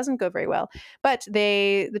because it doesn't go very well. But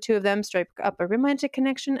the two of them strike up a romantic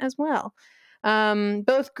connection as well.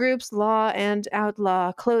 Both groups, law and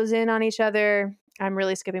outlaw, close in on each other. I'm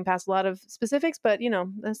really skipping past a lot of specifics, but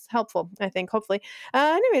that's helpful, I think, hopefully.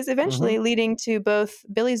 Anyways, eventually leading to both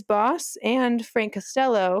Billy's boss and Frank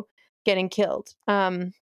Costello getting killed.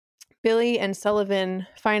 Billy and Sullivan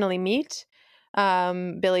finally meet.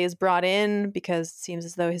 Billy is brought in because it seems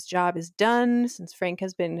as though his job is done since Frank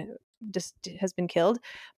has been killed.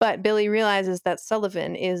 But Billy realizes that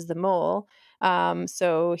Sullivan is the mole.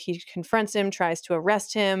 So he confronts him, tries to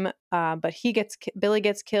arrest him, but Billy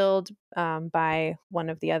gets killed by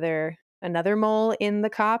another mole in the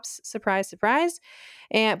cops. Surprise, surprise.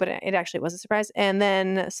 But it actually was a surprise. And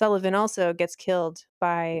then Sullivan also gets killed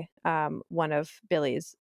by one of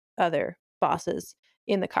Billy's other bosses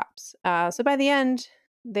in the cops. So by the end,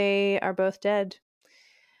 they are both dead,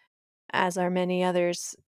 as are many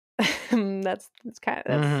others. That's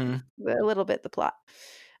a little bit the plot.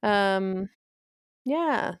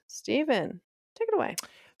 Yeah, Steven, take it away.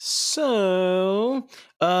 So,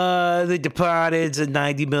 The Departed's a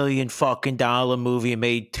 $90 million fucking dollar movie and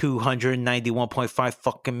made $291.5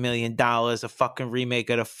 fucking million. A fucking remake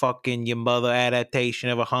of the fucking your mother adaptation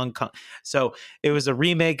of a Hong Kong. So it was a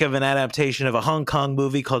remake of an adaptation of a Hong Kong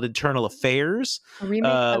movie called Internal Affairs, A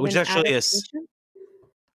remake of which an actually is. adaptation?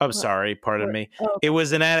 I'm sorry, pardon me. Oh, okay. It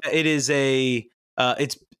was It is a.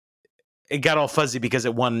 It got all fuzzy because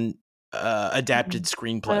it won adapted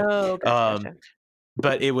screenplay. Oh, gotcha.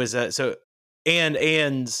 But it was and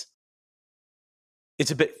it's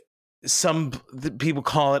a bit. Some people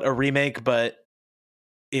call it a remake, but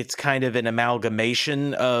it's kind of an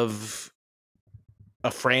amalgamation of a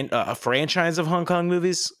franchise of Hong Kong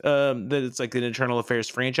movies. That it's like an Internal Affairs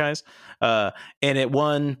franchise, and it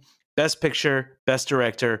won Best Picture, Best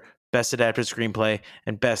Director, Best Adapted Screenplay,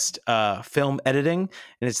 and Best Film Editing,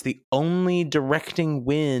 and it's the only directing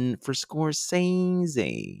win for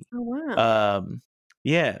Scorsese. Oh wow!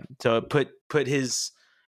 Yeah, so it put his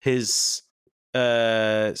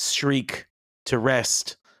streak to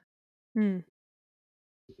rest.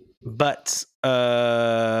 But no,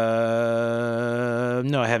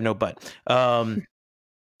 I have no but.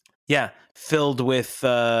 Yeah, filled with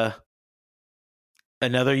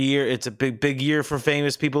another year. It's a big year for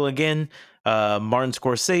famous people again. Martin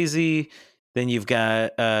Scorsese. Then you've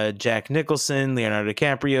got Jack Nicholson, Leonardo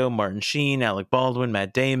DiCaprio, Martin Sheen, Alec Baldwin,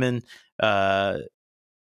 Matt Damon.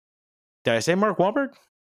 Did I say Mark Wahlberg?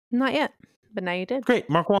 Not yet, but now you did. Great,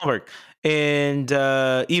 Mark Wahlberg. And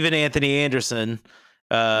even Anthony Anderson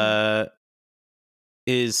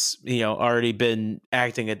is, already been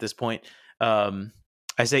acting at this point. I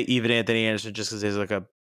say even Anthony Anderson just because he's like a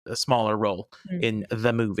smaller role in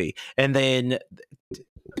the movie. And then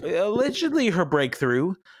allegedly her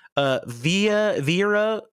breakthrough,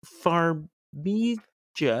 Vera Farmiga,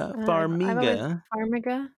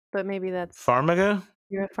 but maybe that's Farmiga.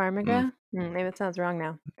 Vera Farmiga. Maybe it sounds wrong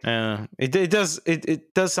now. It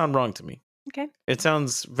does sound wrong to me. Okay. It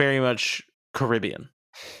sounds very much Caribbean.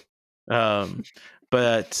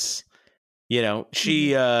 But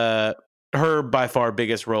she her by far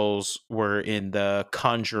biggest roles were in the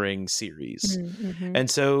Conjuring series. And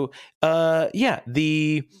so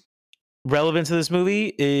the relevance of this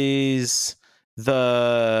movie is this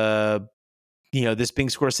being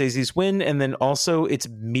Scorsese's win, and then also it's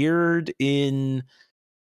mirrored in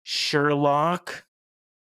Sherlock,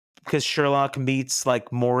 because Sherlock meets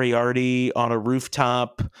like Moriarty on a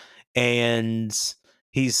rooftop, and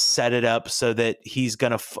he's set it up so that he's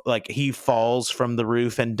gonna he falls from the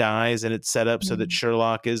roof and dies, and it's set up so that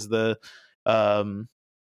Sherlock is the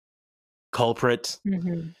culprit.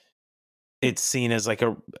 It's seen as like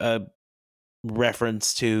a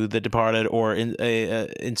reference to The Departed, or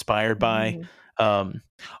inspired by.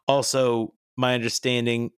 Also, my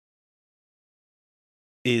understanding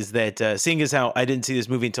is that seeing as how I didn't see this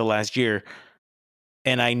movie until last year,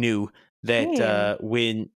 and I knew that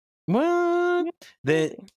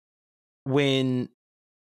when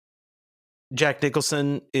Jack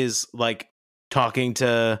Nicholson is like talking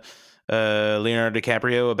to Leonardo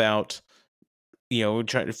DiCaprio about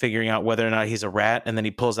figuring out whether or not he's a rat, and then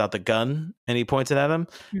he pulls out the gun and he points it at him,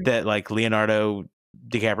 that like Leonardo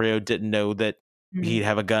DiCaprio didn't know that he'd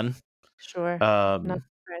have a gun. Sure. Not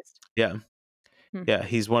surprised. Yeah,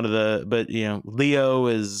 he's one of the, but Leo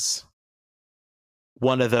is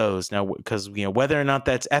one of those now, because whether or not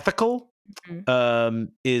that's ethical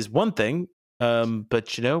is one thing,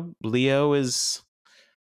 but Leo's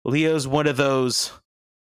one of those,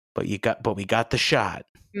 but we got the shot.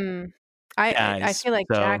 I feel like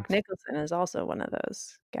Jack Nicholson is also one of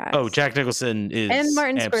those guys. Oh, Jack Nicholson is, and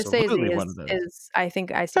Martin Scorsese one of those. is I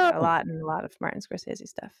think I see that a lot in a lot of Martin Scorsese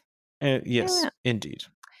stuff. Yes, indeed.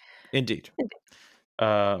 Indeed.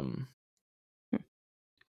 Um,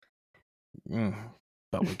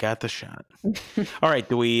 but we got the shot. All right.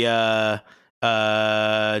 Do we vote?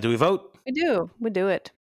 We do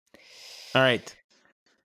it. All right.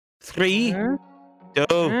 3, Mhm. 2,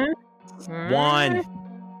 Mhm. 1.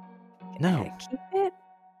 No. Keep it.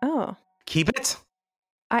 Oh. Keep it.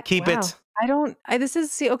 Wow. It. I don't. This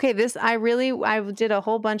is okay. I did a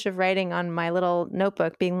whole bunch of writing on my little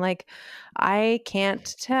notebook, being like, I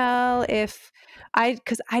can't tell if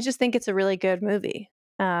because I just think it's a really good movie,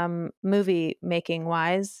 movie making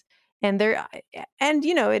wise, and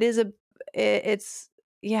it is it's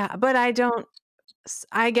yeah, but I don't.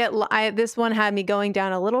 This one had me going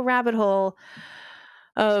down a little rabbit hole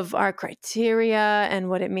of our criteria and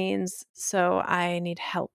what it means, so I need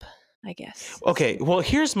help, I guess. Okay, well,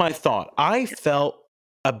 here's my thought. I felt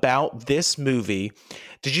about this movie.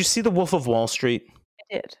 Did you see The Wolf of Wall Street?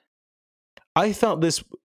 I did. I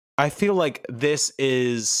feel like this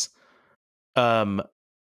is a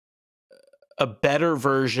better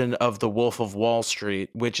version of The Wolf of Wall Street,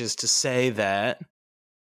 which is to say that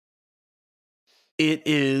it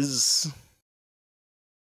is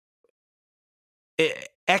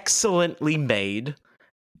excellently made,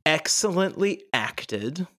 excellently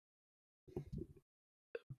acted.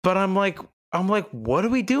 But I'm like, what are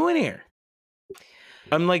we doing here?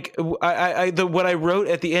 I'm like, what I wrote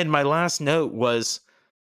at the end, my last note was,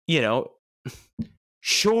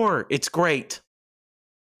 sure, it's great,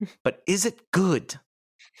 but is it good?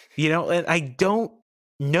 And I don't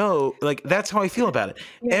know. Like, that's how I feel about it.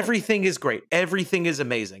 Yeah. Everything is great. Everything is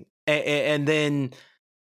amazing. And then,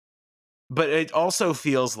 but it also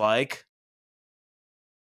feels like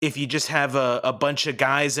if you just have a bunch of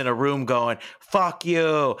guys in a room going, fuck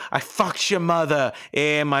you, I fucked your mother,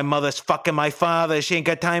 and my mother's fucking my father, she ain't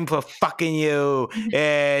got time for fucking you,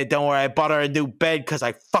 don't worry, I bought her a new bed because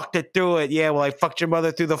I fucked her through it, yeah, well, I fucked your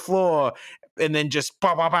mother through the floor, and then just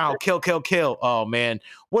pow, pow, pow, kill. Oh, man,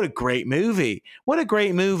 what a great movie.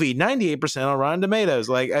 98% on Rotten Tomatoes.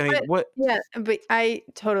 Like, I mean, what? Yeah, but I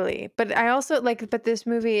totally. But I also but this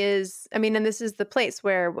movie is, I mean, and this is the place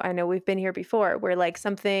where I know we've been here before, where like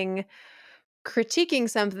critiquing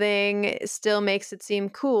something still makes it seem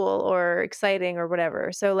cool or exciting or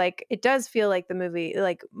whatever. So like it does feel like the movie,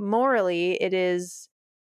 like morally, it is,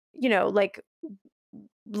 like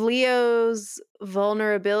Leo's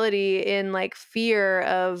vulnerability in like fear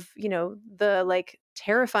of, the like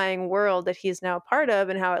terrifying world that he's now part of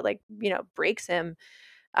and how it like, breaks him.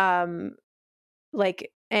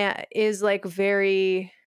 Like is like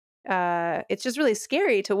very it's just really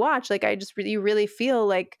scary to watch. Like you really feel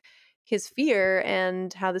like his fear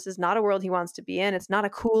and how this is not a world he wants to be in. It's not a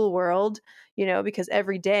cool world, because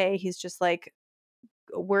every day he's just like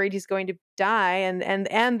worried he's going to die,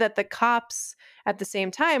 and that the cops at the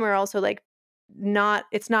same time are also like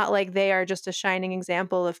it's not like they are just a shining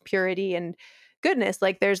example of purity and goodness.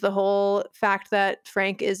 Like there's the whole fact that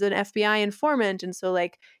Frank is an FBI informant, and so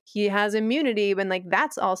like he has immunity, and like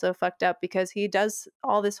that's also fucked up because he does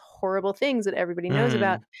all this horrible things that everybody knows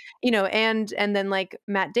about, and then like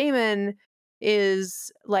Matt Damon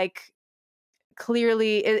is like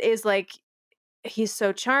clearly is like he's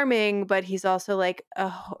so charming, but he's also like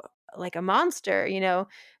a monster,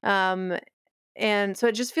 and so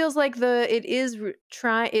it just feels like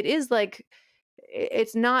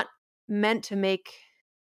it's not meant to make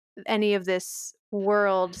any of this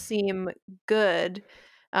world seem good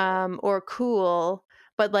or cool,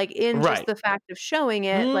 but like in just Right. the fact of showing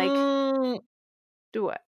it, like do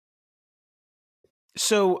what?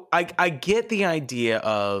 So I get the idea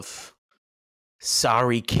of,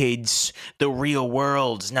 sorry kids, the real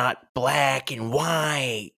world's not black and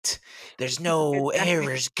white. There's no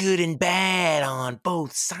errors, good and bad on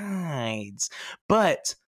both sides.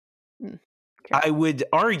 But Okay. I would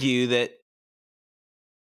argue that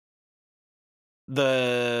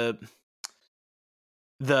the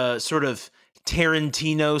sort of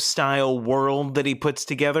Tarantino style world that he puts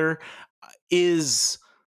together is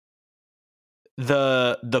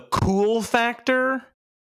the cool factor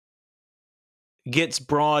gets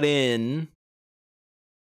brought in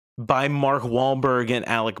by Mark Wahlberg and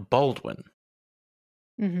Alec Baldwin.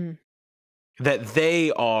 Mm-hmm. That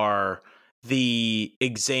they are the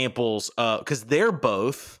examples of, because they're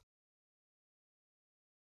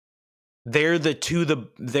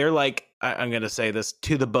like, I'm going to say this,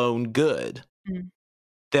 to the bone good,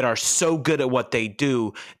 that are so good at what they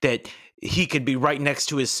do that he could be right next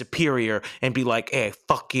to his superior and be like, hey,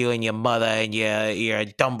 fuck you and your mother and you're a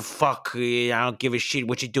dumb fuck. I don't give a shit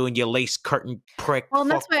what you're doing, you lace curtain prick. Well,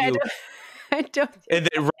 that's why I don't. And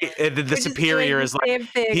then the superior is like, same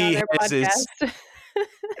thing on their podcast.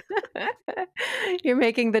 You're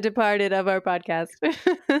making The Departed of our podcast.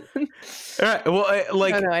 All right.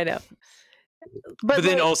 Well, No, I know. But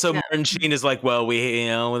then like, also yeah. Martin Sheen is like, well,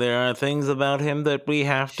 there are things about him that we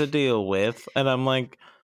have to deal with, and I'm like,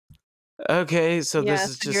 okay, so Yeah, this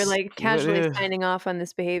is so you're just like casually signing off on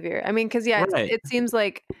this behavior. I mean, because right. it seems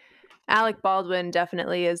like Alec Baldwin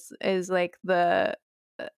definitely is like the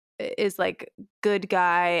is like good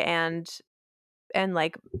guy and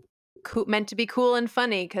like meant to be cool and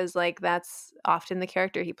funny because like that's often the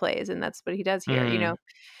character he plays and that's what he does here, you know.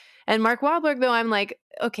 And Mark Wahlberg, though, I'm like,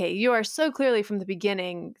 okay, you are so clearly from the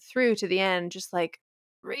beginning through to the end, just like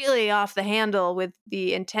really off the handle with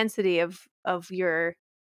the intensity of your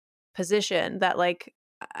position that like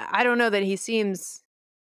I don't know that he seems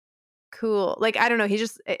cool. Like I don't know, he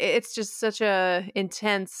just it's just such a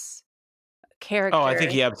intense Oh, I think character.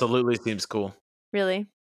 he absolutely seems cool. Really?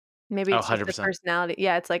 Maybe Oh, it's just the 100%. personality.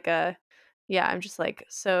 Yeah, it's like a yeah, I'm just like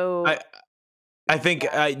so I think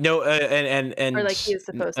I know, or like he is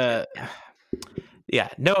supposed to. uh, Yeah. yeah,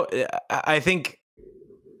 no, I think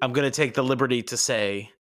I'm gonna take the liberty to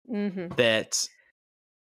say Mhm. that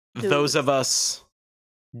those Dudes. of us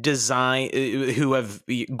who have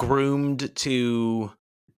groomed to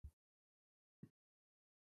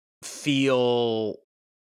feel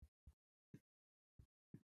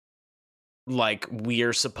like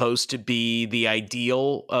we're supposed to be the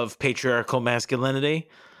ideal of patriarchal masculinity,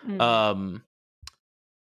 Mhm.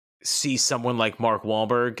 see someone like Mark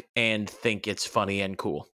Wahlberg and think it's funny and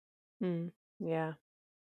cool. Mm. Yeah.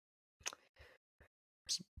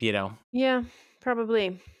 You know, Yeah,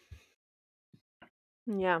 probably.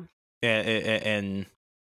 Yeah. and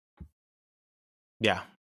yeah,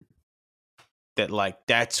 that like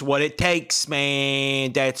that's what it takes,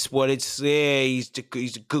 man. That's what it's. Yeah, he's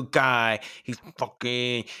a good guy. He's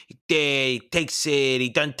fucking he takes it. He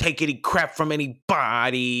doesn't take any crap from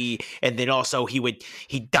anybody. And then also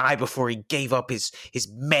he'd die before he gave up his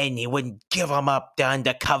men. He wouldn't give them up to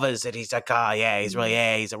undercovers. And he's like, oh yeah, he's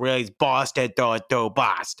really he's Boston to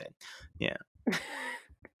Boston. Yeah.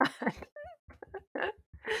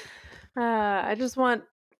 I just want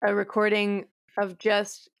a recording of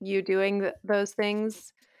just you doing those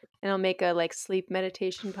things, and I'll make a like sleep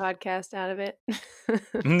meditation podcast out of it.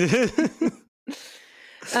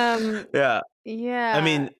 Yeah. I Yeah.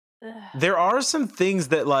 mean, there are some things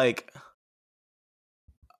that like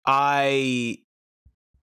I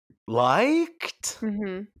liked.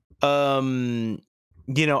 Mm-hmm.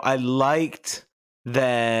 I liked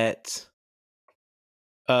that.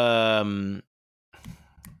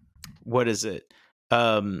 What is it?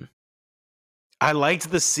 I liked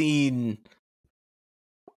the scene.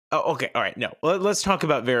 Oh, okay, all right. No, let's talk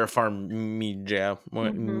about Vera Farmiga.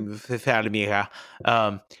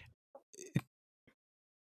 Mm-hmm.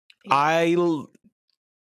 I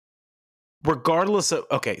regardless of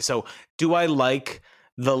okay, so do I like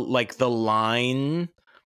the line?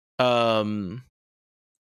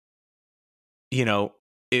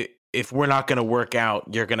 If we're not going to work out,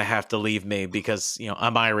 you're going to have to leave me because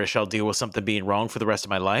I'm Irish. I'll deal with something being wrong for the rest of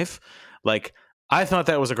my life. Like, I thought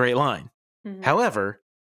that was a great line. Mm-hmm. However,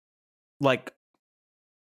 like,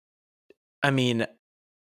 I mean,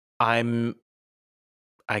 I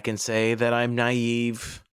can say that I'm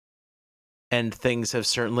naive and things have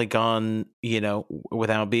certainly gone,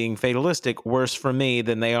 without being fatalistic, worse for me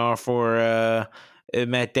than they are for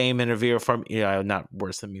Matt Damon or Vera Farmiga. Not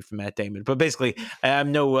worse than me for Matt Damon, but basically,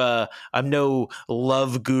 I'm no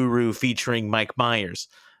love guru featuring Mike Myers.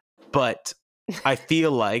 But I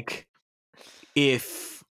feel like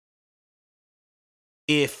if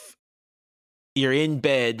you're in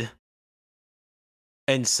bed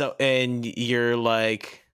and you're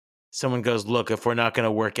like, someone goes, look, if we're not going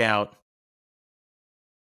to work out,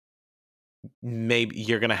 maybe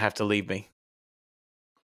you're going to have to leave me.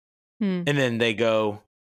 And then they go,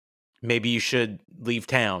 maybe you should leave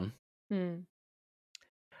town. I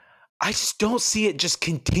just don't see it just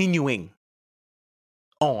continuing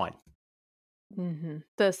on. Mm-hmm.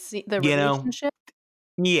 The relationship?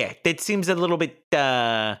 Yeah, that seems a little bit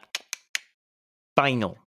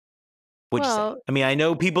final. What'd you say? I mean, I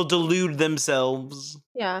know people delude themselves.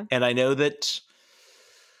 Yeah. And I know that.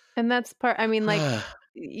 And that's part, I mean, like,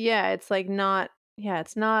 yeah, it's like not, yeah,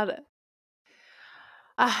 it's not.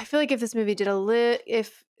 I feel like if this movie did a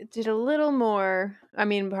little more, I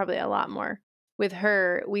mean, probably a lot more with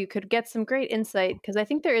her, we could get some great insight because I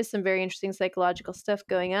think there is some very interesting psychological stuff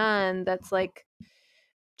going on that's like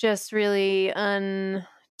just really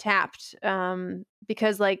untapped.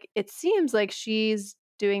 Because like it seems like she's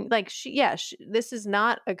doing like this is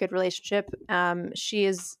not a good relationship. She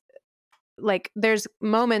is like there's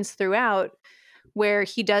moments throughout where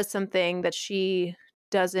he does something that she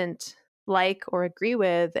doesn't like or agree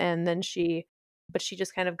with, and then she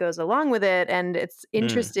just kind of goes along with it. And it's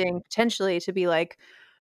interesting potentially to be like,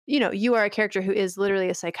 you are a character who is literally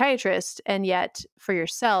a psychiatrist, and yet for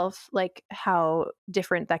yourself, like how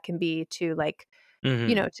different that can be to like,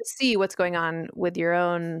 to see what's going on with your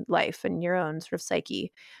own life and your own sort of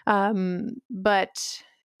psyche. But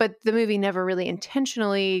the movie never really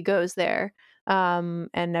intentionally goes there, and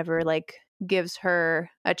never like gives her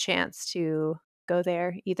a chance to go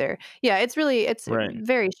there either. Yeah, it's Right.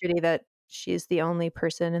 very shitty that she's the only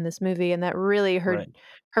person in this movie, and that really Right.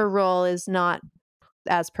 her role is not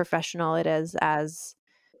as professional. It is as,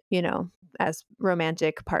 as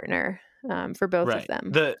romantic partner, for both of Right.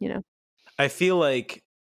 them. I feel like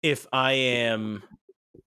if I am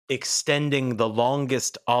extending the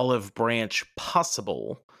longest olive branch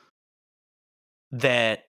possible,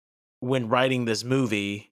 that when writing this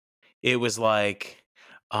movie, it was like,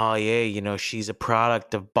 oh yeah, she's a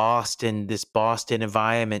product of Boston, this Boston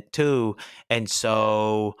environment too. And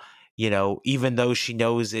so, even though she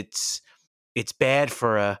knows it's bad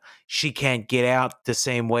for her, she can't get out the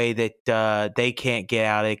same way that they can't get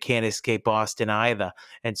out. They can't escape Boston either.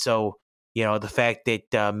 And so, the fact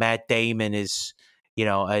that Matt Damon is,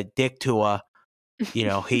 a dick to her,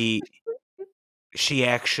 she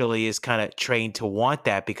actually is kind of trained to want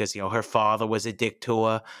that because her father was a dick to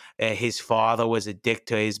her, his father was a dick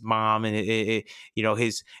to his mom, and his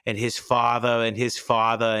father and his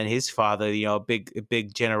father and his father,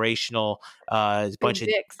 big generational Big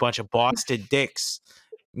dicks. bunch of Boston dicks,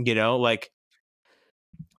 like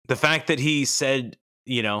the fact that he said,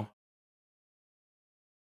 the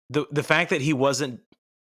fact that he wasn't.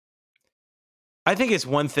 I think it's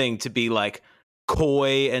one thing to be like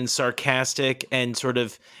coy and sarcastic and sort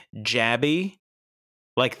of jabby.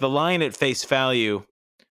 Like the line at face value,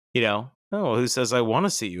 oh, who says I want to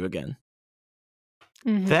see you again?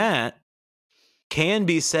 Mhm. That can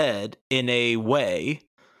be said in a way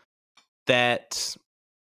that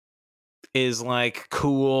is like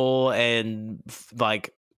cool and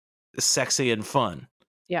like sexy and fun.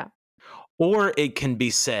 Yeah. Or it can be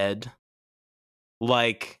said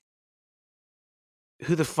like,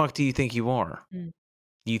 who the fuck do you think you are? Mm.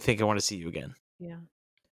 You think I want to see you again? Yeah.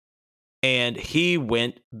 And he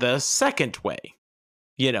went the second way,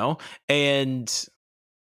 and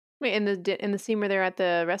Wait, in the scene where they're at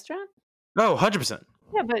the restaurant? oh, 100%.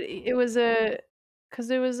 Yeah, but it was because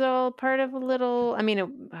it was all part of a little. I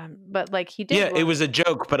mean, but like he did. Yeah, it was a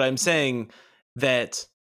joke, but I'm saying that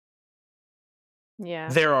Yeah.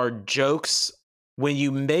 there are jokes when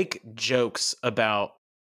you make jokes about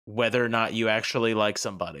whether or not you actually like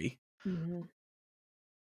somebody, Mhm.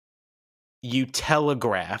 you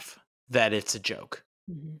telegraph that it's a joke.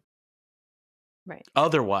 Mhm. Right.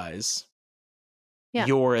 Otherwise, Yeah.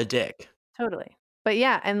 you're a dick. Totally. But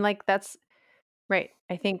yeah, and like that's right.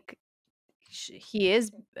 I think he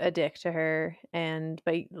is a dick to her, and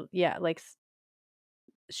but yeah, like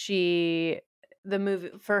the movie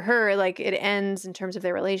for her, like it ends in terms of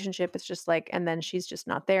their relationship. It's just like, and then she's just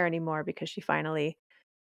not there anymore because she finally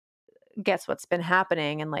gets what's been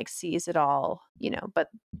happening and like sees it all, but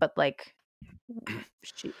like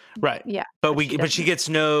she, Right. yeah, But she doesn't. gets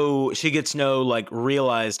no like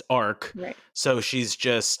realized arc. Right. So she's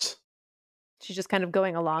just kind of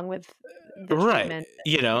going along with the right, treatment.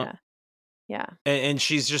 Yeah. and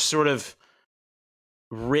she's just sort of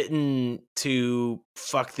written to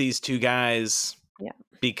fuck these two guys. Yeah.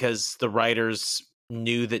 Because the writers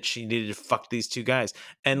knew that she needed to fuck these two guys.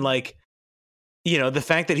 And like, the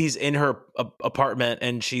fact that he's in her apartment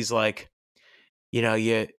and she's like,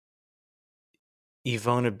 your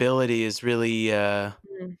vulnerability is really Yeah,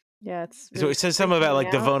 it's so it says something about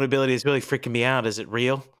like the vulnerability is really freaking me out. Is it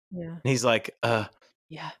real? Yeah. And he's like,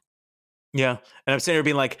 yeah. And I'm sitting there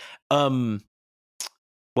being like, well,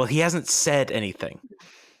 he hasn't said anything.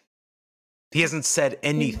 He hasn't said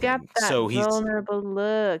anything. He's got that so vulnerable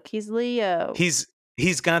look. He's Leo. He's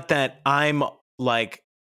got that I'm like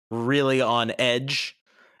really on edge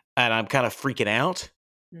and I'm kind of freaking out.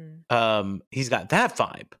 He's got that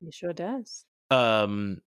vibe. He sure does.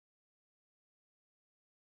 But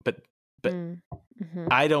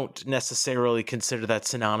I don't necessarily consider that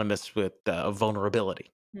synonymous with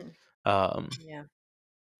vulnerability. Yeah.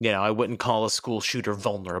 I wouldn't call a school shooter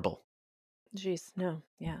vulnerable. Jeez, no.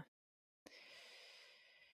 Yeah.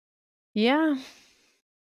 Yeah.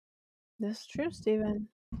 That's true, Steven.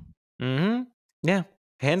 Mm-hmm. Yeah.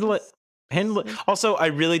 Handle it. Also, I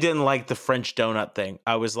really didn't like the French donut thing.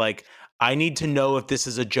 I was like, I need to know if this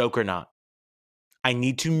is a joke or not. I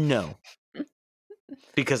need to know.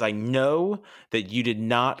 because I know that you did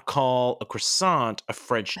not call a croissant a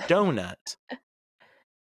French donut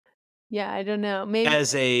Yeah, I don't know. Maybe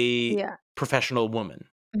as a yeah. professional woman,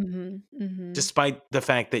 Mm-hmm. despite the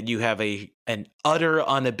fact that you have an utter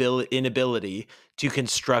inability to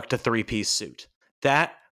construct a three-piece suit.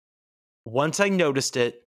 That, once I noticed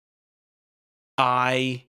it,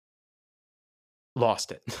 I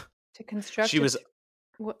lost it. To construct She was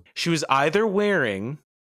what? she was either wearing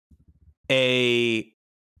a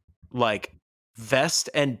like vest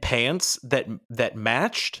and pants that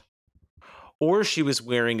matched, or she was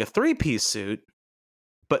wearing a three-piece suit,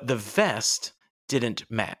 but the vest didn't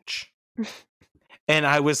match. And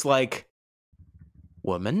I was like,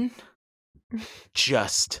 woman,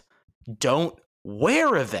 just don't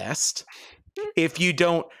wear a vest if you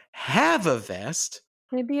don't have a vest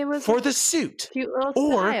Maybe it was for a the suit. cute little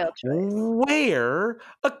Or style choice. wear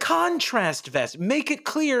a contrast vest. Make it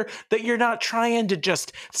clear that you're not trying to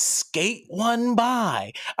just skate one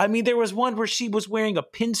by. I mean, there was one where she was wearing a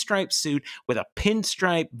pinstripe suit with a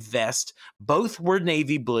pinstripe vest. Both were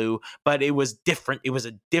navy blue, but it was different. It was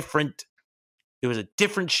a different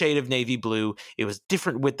shade of navy blue. It was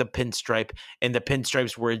different with the pinstripe, and the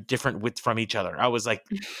pinstripes were different width from each other. I was like,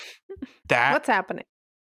 that. What's happening?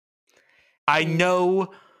 I know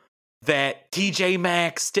that TJ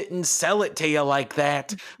Maxx didn't sell it to you like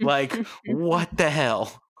that. Like, what the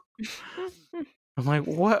hell? I'm like,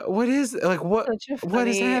 what is like what what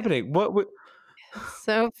is happening? What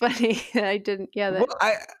So funny. I didn't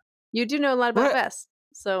you do know a lot about vests.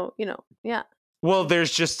 So, yeah. Well,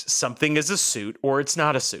 there's just something is a suit or it's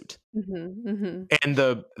not a suit. And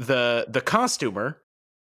the costumer,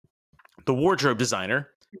 the wardrobe designer,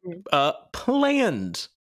 planned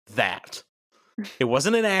that. It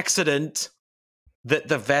wasn't an accident that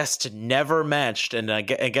the vest never matched, and I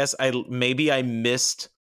guess I missed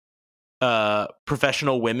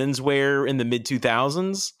professional women's wear in the mid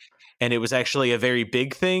 2000s, and it was actually a very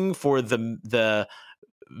big thing for the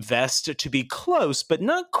vest to be close but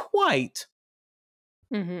not quite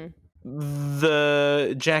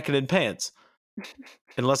the jacket and pants.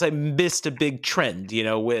 Unless I missed a big trend,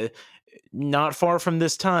 with not far from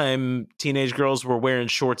this time, teenage girls were wearing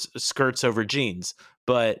short skirts over jeans.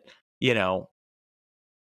 But,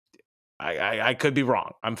 I could be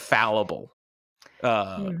wrong. I'm fallible.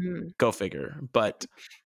 Go figure. But,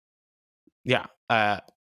 yeah. What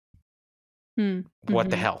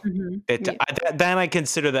the hell? Then I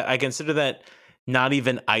consider that not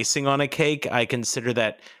even icing on a cake. I consider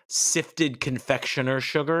that sifted confectioner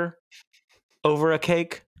sugar over a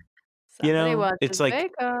cake. Somebody watches it's like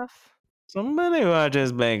Bake Off. Somebody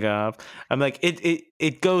watches Bake Off. I'm like,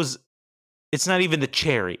 it goes. It's not even the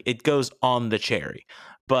cherry. It goes on the cherry.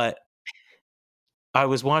 But I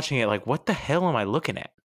was watching it like, what the hell am I looking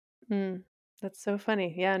at? That's so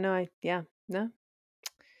funny. Yeah, no.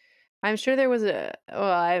 I'm sure there was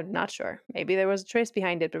I'm not sure. Maybe there was a choice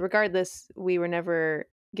behind it. But regardless, we were never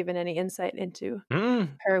given any insight into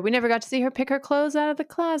her. We never got to see her pick her clothes out of the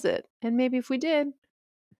closet. And maybe if we did,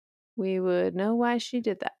 we would know why she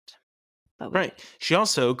did that. Right. She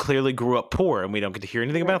also clearly grew up poor, and we don't get to hear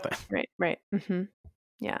anything about that. Right.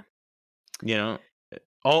 Yeah.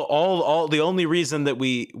 All the only reason that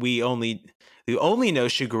we only know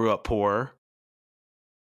she grew up poor,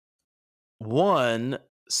 one,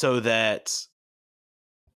 so that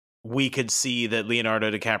we could see that Leonardo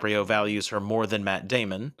DiCaprio values her more than Matt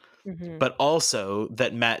Damon, but also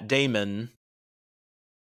that Matt Damon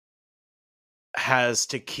has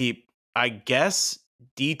to keep, I guess,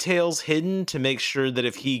 details hidden to make sure that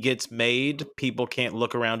if he gets made, people can't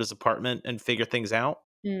look around his apartment and figure things out.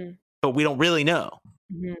 But we don't really know.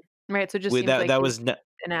 Right. So just seems like that was an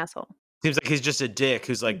asshole. Seems like he's just a dick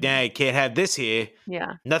who's like, nah, you can't have this here.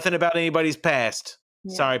 Yeah. Nothing about anybody's past.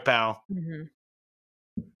 Yeah. Sorry, pal.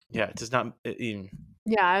 Yeah, it does not even.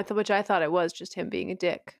 Yeah, which I thought it was just him being a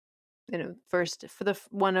dick. First for the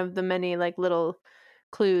one of the many like little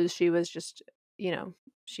clues she was just,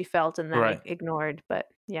 she felt and then ignored. But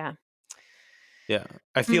yeah. Yeah,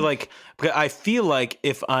 I feel like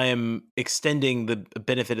if I'm extending the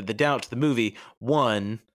benefit of the doubt to the movie,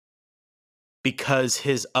 one, because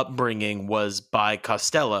his upbringing was by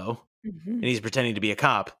Costello and he's pretending to be a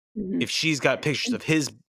cop. If she's got pictures of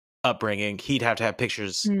his upbringing, he'd have to have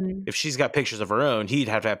pictures. If she's got pictures of her own, he'd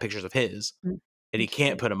have to have pictures of his, and he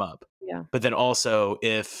can't put them up. Yeah. But then also,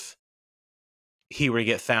 if he were to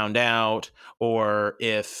get found out, or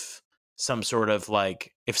if some sort of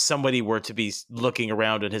if somebody were to be looking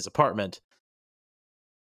around in his apartment,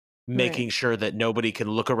 making sure that nobody can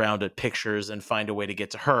look around at pictures and find a way to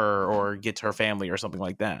get to her or get to her family or something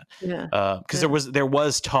like that. Yeah. Because there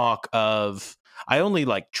was talk of, I only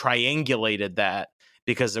like triangulated that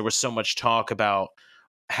because there was so much talk about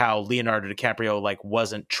how Leonardo DiCaprio like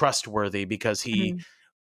wasn't trustworthy because he Mhm.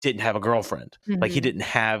 didn't have a girlfriend. Like he Mhm. didn't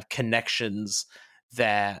have connections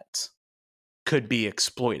that could be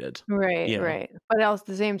exploited, Right, you know? right. But else at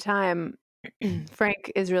the same time,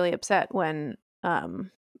 Frank is really upset when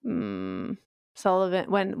mm, Sullivan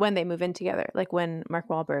when they move in together, like when Mark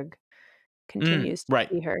Wahlberg continues to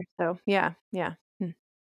Right. see her. So yeah, yeah. Hmm.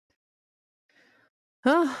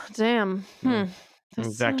 Oh, damn. Mm.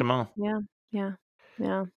 That's Back to mom. yeah, yeah,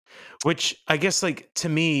 yeah. Which I guess like to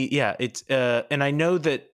me, yeah, it's and I know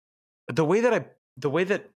that the way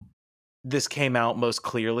that this came out most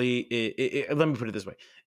clearly, let me put it this way.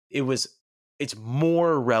 It's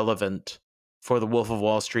more relevant for The Wolf of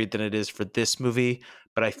Wall Street than it is for this movie,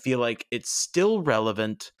 but I feel like it's still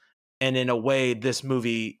relevant, and in a way this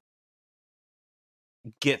movie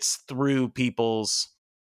gets through people's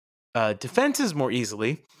defenses more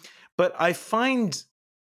easily. But I find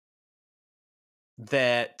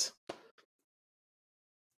that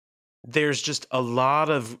there's just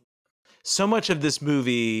so much of this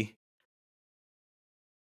movie.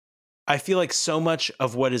 I feel like so much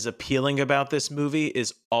of what is appealing about this movie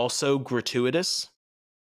is also gratuitous,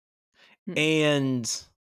 Hmm. and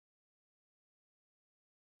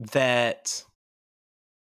that,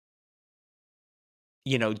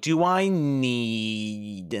 do I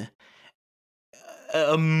need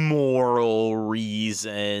a moral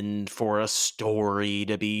reason for a story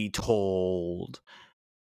to be told?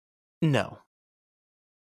 No.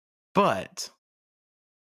 But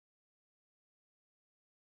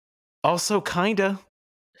also kinda,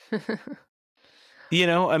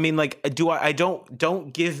 I mean, like, I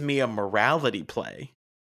don't give me a morality play,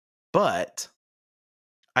 but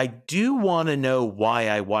I do want to know why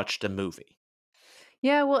I watched a movie.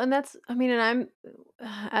 Yeah, well, and that's I mean, and I'm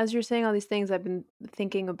as you're saying all these things, I've been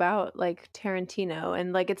thinking about like Tarantino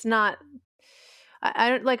and like it's not I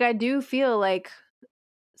don't like I do feel like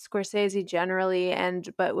Scorsese generally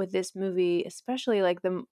and but with this movie especially like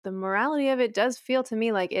the morality of it does feel to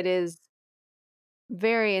me like it is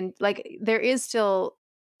very and like there is still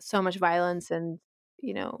so much violence and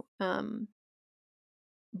you know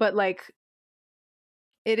but like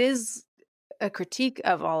it is a critique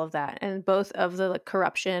of all of that and both of the like,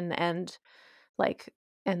 corruption and like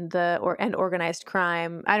and organized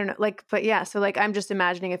crime. I don't know, like, but yeah. So like, I'm just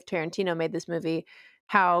imagining if Tarantino made this movie,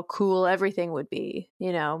 how cool everything would be,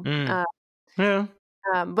 you know. Mm, yeah.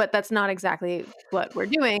 But that's not exactly what we're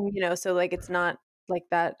doing, you know. So like, it's not like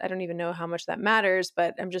that. I don't even know how much that matters,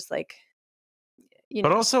 but I'm just like, you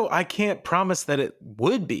But know. also, I can't promise that it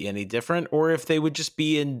would be any different, or if they would just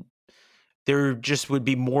be there just would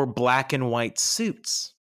be more black and white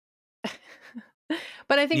suits.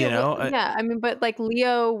 But I think You it would, know, yeah. I mean, but like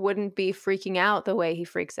Leo wouldn't be freaking out the way he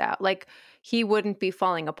freaks out. Like he wouldn't be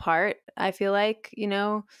falling apart. I feel like, you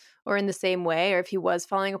know, or in the same way, or if he was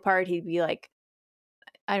falling apart, he'd be like,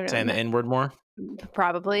 I don't saying the know, N word more.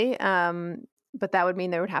 probably. But that would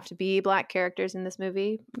mean there would have to be black characters in this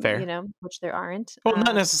movie, you Fair. know, which there aren't. Well,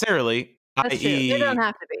 not necessarily. That's true. There don't I.e.,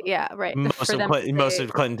 have to be. Yeah, right. For them to Most say,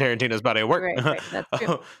 of Quentin Tarantino's body of work. right, right. That's true.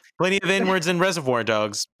 Plenty of N words in Reservoir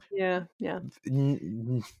Dogs. Yeah, yeah,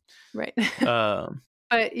 N- right. Um,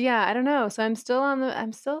 But yeah, I don't know. So I'm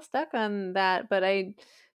still stuck on that, but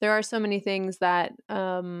there are so many things that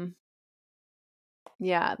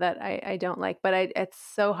yeah, that I don't like, but it's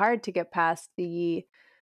so hard to get past the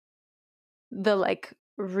like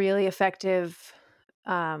really effective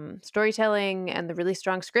storytelling and the really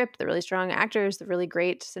strong script, the really strong actors, the really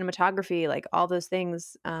great cinematography, like all those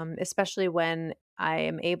things, especially when I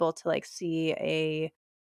am able to like see a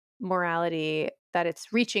morality that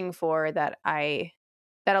it's reaching for that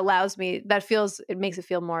allows me that feels it makes it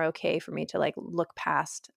feel more okay for me to like look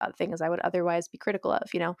past things I would otherwise be critical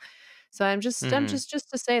of, you know. So I'm mhm. just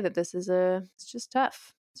to say that this is it's just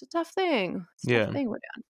tough. It's a tough thing. It's a tough Yeah. thing we're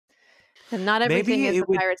doing. And not everything Maybe is it the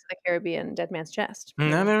would. Pirates of the Caribbean, Dead Man's Chest, you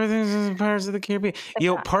Not know. everything's in Pirates of the Caribbean. It's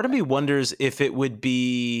not. Part of me wonders if it would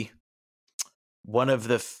be one of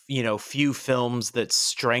the few films that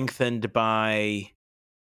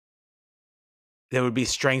would be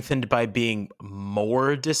strengthened by being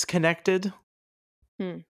more disconnected.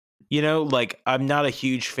 Hmm. Like I'm not a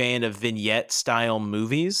huge fan of vignette style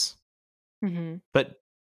movies, Mhm. but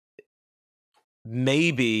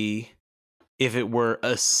maybe if it were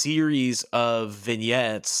a series of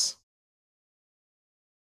vignettes,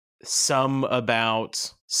 some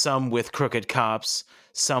with crooked cops,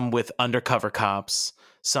 some with undercover cops,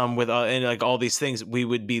 some with and like all these things, we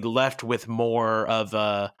would be left with more of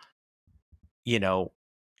a, you know,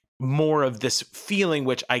 more of this feeling,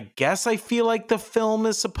 which I guess I feel like the film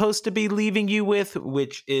is supposed to be leaving you with,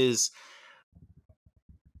 which is,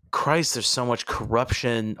 Christ, there's so much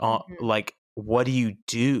corruption. Like, what do you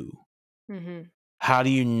do? How do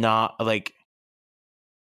you not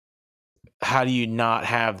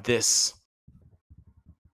have this?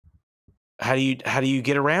 How do you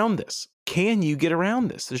get around this? Can you get around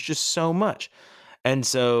this? There's just so much. And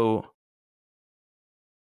so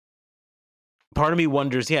part of me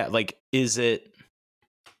wonders, is it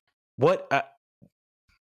what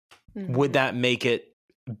would that make it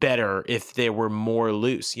better if they were more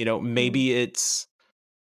loose? Maybe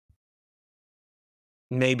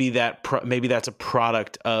maybe that's a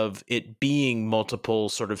product of it being multiple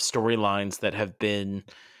sort of storylines that have been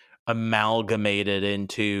amalgamated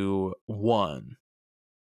into one.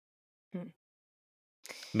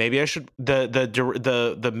 Maybe I should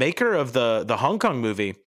the maker of the Hong Kong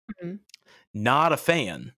movie, not a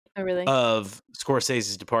fan of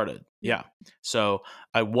Scorsese's Departed. Yeah. So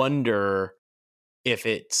I wonder if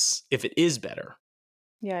it is better.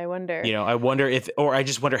 Yeah, I wonder. I wonder I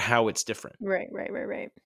just wonder how it's different. Right.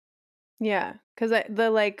 Yeah, because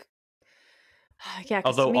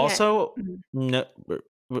Although also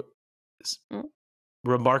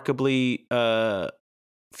remarkably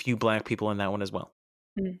few Black people in that one as well.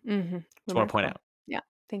 Just want to point out. Yeah,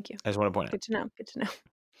 thank you. I just want to point out. Good to know.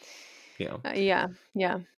 Yeah.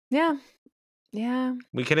 Yeah.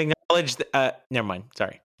 We can acknowledge that. Never mind.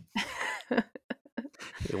 Sorry.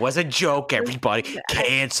 It was a joke, everybody.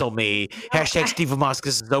 Cancel me. Hashtag Stephen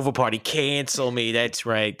Moskos' Nova Party. Cancel me. That's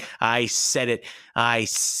right. I said it.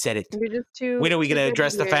 You're just too. When are we going to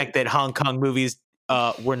address the fact that Hong Kong movies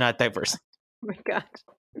were not diverse? Oh my God.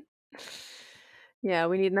 Yeah,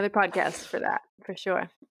 we need another podcast for that, for sure.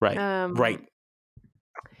 Right. Right.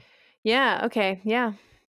 Yeah. Okay. Yeah.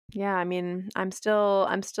 I mean, I'm still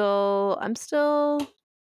not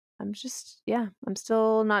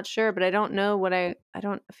sure, but I don't know I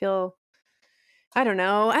don't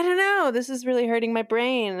know. This is really hurting my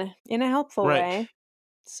brain in a helpful way.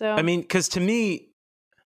 So, I mean, because to me,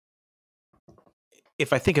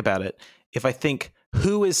 if I think about it,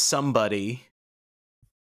 who is somebody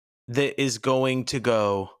that is going to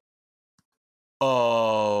go,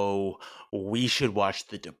 oh, we should watch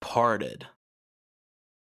The Departed.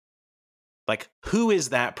 Like, who is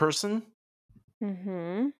that person?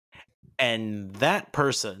 And that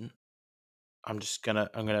person,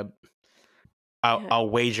 I'll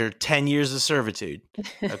wager 10 years of servitude.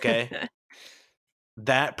 Okay.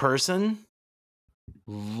 That person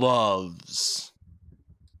loves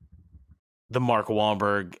the Mark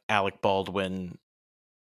Wahlberg, Alec Baldwin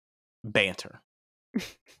banter.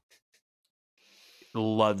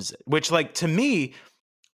 Loves it. Which, like, to me,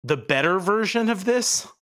 the better version of this,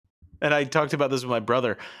 and I talked about this with my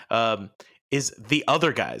brother, is The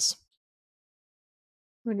Other Guys.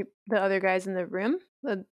 The Other Guys in the Room?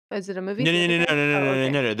 Is it a movie?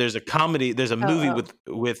 No. There's a comedy. There's a movie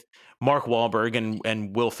with Mark Wahlberg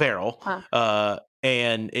and Will Ferrell.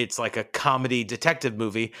 And it's like a comedy detective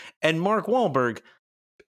movie. And Mark Wahlberg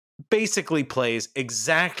basically plays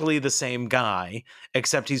exactly the same guy,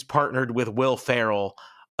 except he's partnered with Will Ferrell,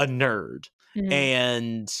 a nerd.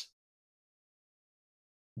 And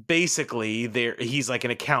basically he's like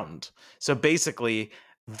an accountant. So basically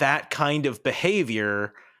that kind of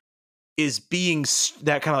behavior is being,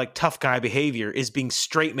 that kind of like tough guy behavior is being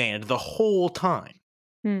straight manned the whole time.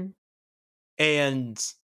 And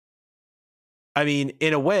I mean,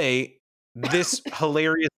 in a way, this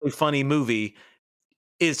hilariously funny movie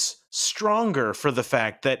is stronger for the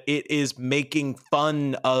fact that it is making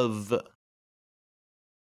fun of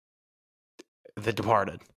The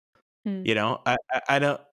Departed. I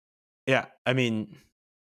don't. Yeah, I mean,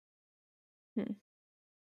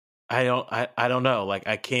 I don't know. Like,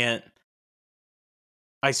 I can't.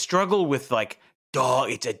 I struggle with like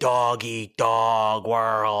it's a dog-eat-dog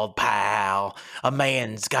world, pal. A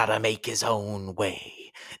man's gotta make his own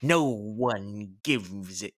way. No one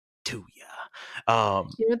gives it to you. You know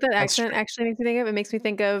what that accent actually makes me think of? It makes me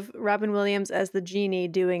think of Robin Williams as the genie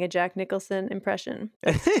doing a Jack Nicholson impression.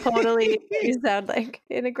 That's totally what you sound like,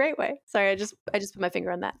 in a great way. Sorry, I just put my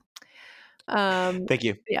finger on that. Thank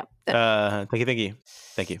you. Yeah.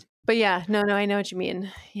 Thank you. But yeah, no, I know what you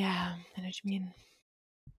mean. Yeah, I know what you mean.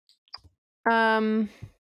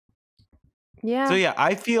 Yeah. So yeah,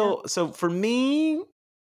 I feel so for me,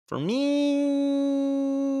 for you,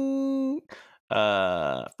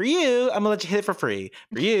 I'm gonna let you hit it for free.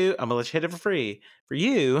 For you, I'm gonna let you hit it for free. For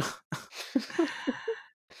you,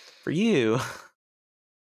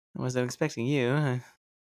 I wasn't expecting you.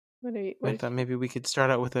 What are you? I thought maybe we could start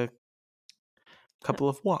out with a couple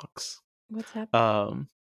of walks. What's happening?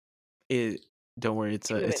 Don't worry, it's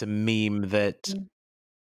Keep moving. a meme that Mm.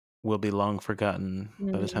 will be long forgotten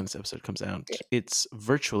by the Mm. time this episode comes out. Great. It's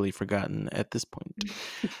virtually forgotten at this point.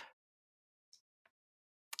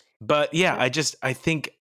 But yeah, I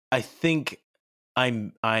think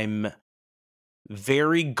I'm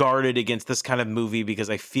very guarded against this kind of movie because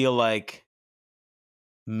I feel like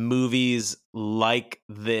movies like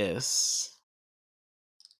this,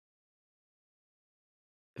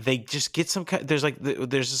 they just get some kind, there's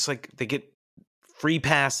just like they get free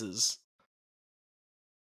passes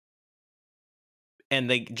and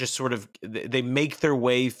they just sort of they make their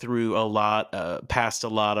way through past a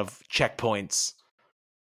lot of checkpoints,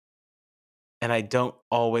 and I don't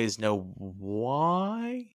always know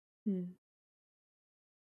why, Mm.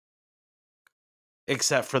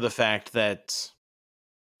 except for the fact that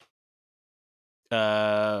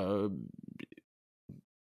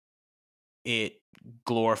it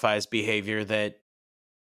glorifies behavior that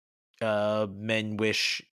men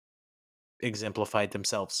wish exemplified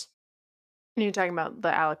themselves. You're talking about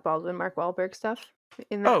the Alec Baldwin, Mark Wahlberg stuff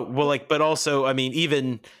in that? Oh, well, like, but also, I mean,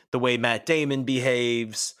 even the way Matt Damon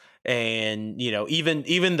behaves, and even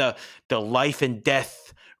the life and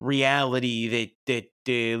death reality that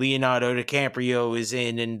Leonardo DiCaprio is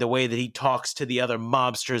in, and the way that he talks to the other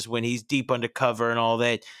mobsters when he's deep undercover and all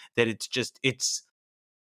that it's just it's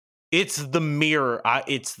the mirror.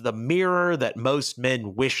 It's the mirror that most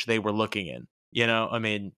men wish they were looking in. I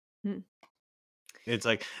mean, it's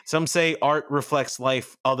like some say art reflects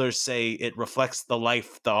life, others say it reflects the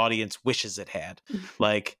life the audience wishes it had.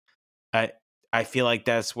 Like, I feel like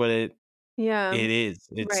that's what it is.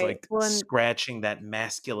 It's right. like scratching that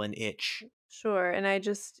masculine itch. Sure. And I'm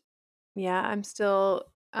still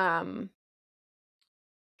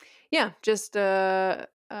just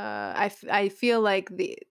I feel like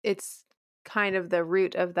it's kind of the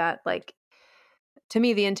root of that. Like, to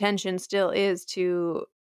me, the intention still is to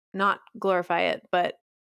not glorify it, but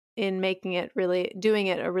in doing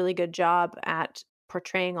it a really good job at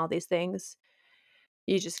portraying all these things,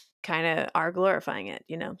 you just kind of are glorifying it,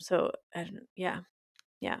 so I don't know.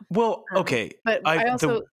 Yeah. Well, okay, but I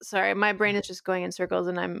also sorry, my brain is just going in circles,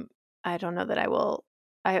 and I don't know that I will.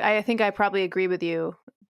 I think I probably agree with you,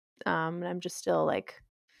 and I'm just still like,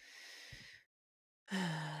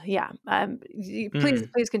 yeah.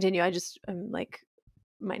 Please continue. I'm like,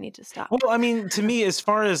 might need to stop. Well, I mean, to me, as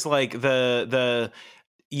far as like the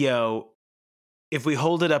if we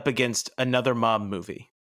hold it up against another mob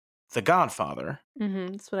movie, The Godfather,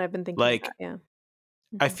 that's what I've been thinking. like, about, yeah.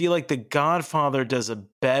 I feel like The Godfather does a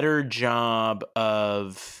better job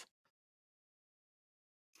of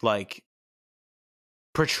like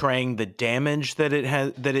portraying the damage that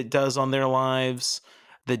it does on their lives,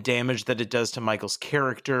 the damage that it does to Michael's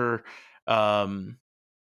character.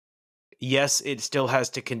 Yes, it still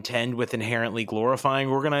has to contend with inherently glorifying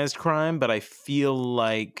organized crime, but I feel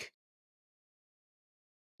like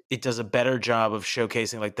it does a better job of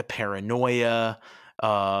showcasing like the paranoia.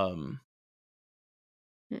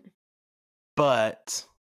 But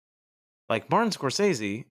like Martin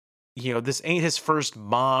Scorsese, this ain't his first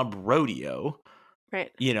mob rodeo.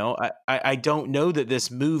 Right. I don't know that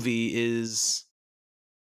this movie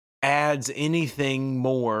adds anything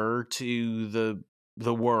more to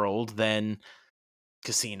the world than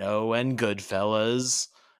Casino and Goodfellas.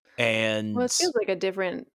 And well, it feels like a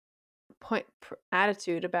different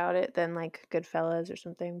attitude about it than like Goodfellas or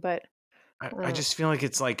something, but I just feel like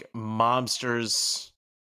it's like mobsters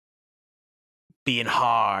being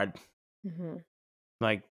hard.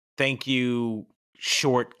 Like, thank you,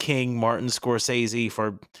 short king Martin Scorsese,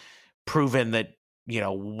 for proving that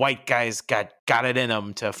white guys got it in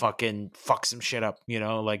them to fucking fuck some shit up.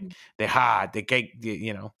 Like, they hard, they get,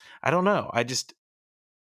 I don't know. I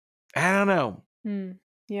don't know.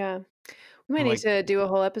 Yeah, we might need to do a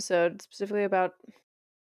whole episode specifically about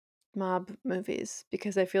mob movies,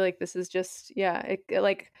 because I feel like this is just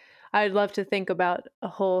like I'd love to think about a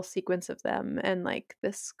whole sequence of them and like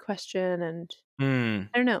this question, and I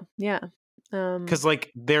don't know. Yeah. Because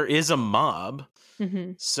like there is a mob,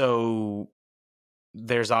 so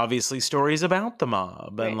there's obviously stories about the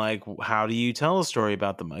mob, and like, how do you tell a story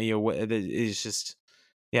about the mob? It's just,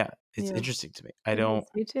 it's interesting to me. I don't.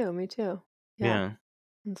 Me too. Yeah.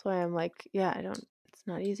 That's why I'm like, it's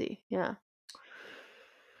not easy. Yeah.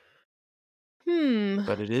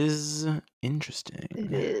 But it is interesting.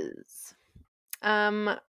 It is.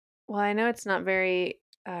 Well, I know it's not very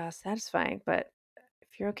satisfying, but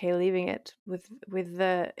if you're okay leaving it with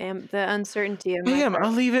the uncertainty of my part.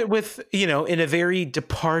 I'll leave it with, in a very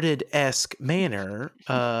Departed-esque manner.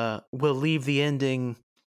 We'll leave the ending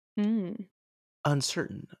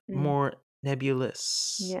uncertain, Mm. more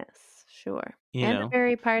nebulous. Yes, sure. You And know? a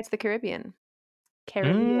very Pirates of the Caribbean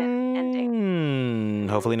ending.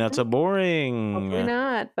 Hopefully not so boring. Hopefully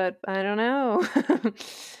not, but I don't know.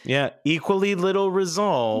 Yeah, equally little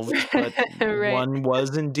resolved, but Right. one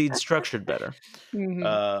was indeed structured better.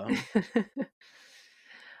 Mhm.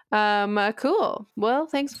 Cool. Well,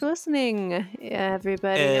 thanks for listening,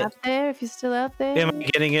 everybody Uh, out there. If you're still out there, Am I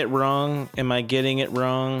getting it wrong? the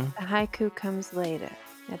haiku comes later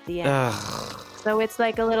at the end. Ugh. So it's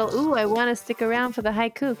like a little, ooh, I want to stick around for the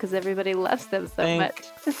haiku because everybody loves them so Thank much.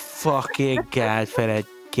 fucking God for that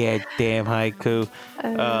goddamn haiku.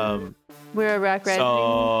 We're a Rock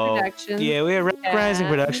Rising production. Yeah, we're a Rock Rising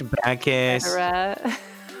production podcast. etc.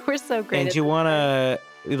 We're so great. And at you this. wanna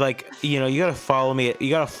you gotta follow me. You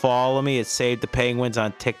gotta follow me at Save the Penguins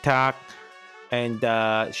on TikTok. And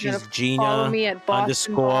she's Follow Gina me at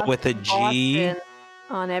Boston, _ with a G. Boston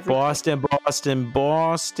on everything.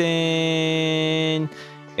 Boston.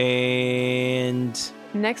 And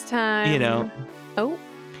Next time. Oh,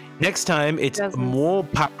 next time it's Doesn't- more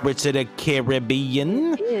Pirates of the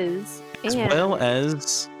Caribbean. it is. As And well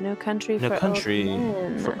as No Country No for Country Old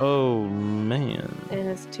Men. for man. And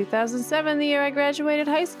it's 2007, the year I graduated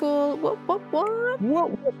high school. What? What?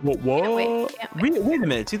 Can't wait. Wait a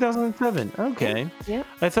minute, 2007. Okay. Yep.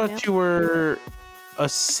 I thought Yep. you were a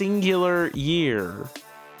singular year,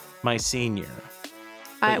 my senior.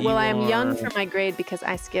 I But you am young are- for my grade because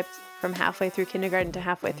I skipped from halfway through kindergarten to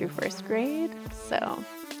halfway through first grade. So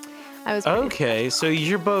I was pretty Okay, so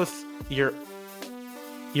you're both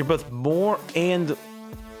more and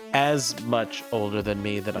as much older than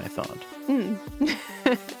me than I thought.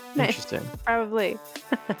 Nice. Interesting. Probably.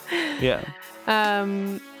 Yeah.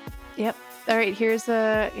 Yep. All right. Here's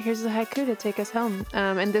a haiku to take us home.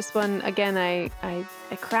 And this one again, I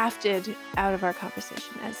crafted out of our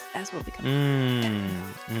conversation as will become.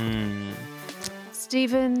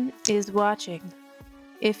 Stephen is watching.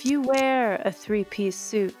 If you wear a 3-piece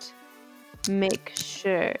suit, make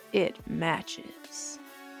sure it matches.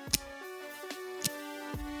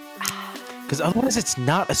 Because otherwise, it's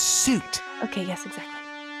not a suit. Okay. Yes. Exactly.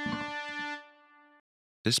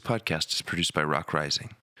 This podcast is produced by Rock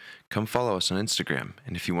Rising. Come follow us on Instagram,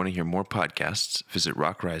 and if you want to hear more podcasts, visit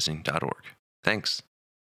rockrising.org. Thanks.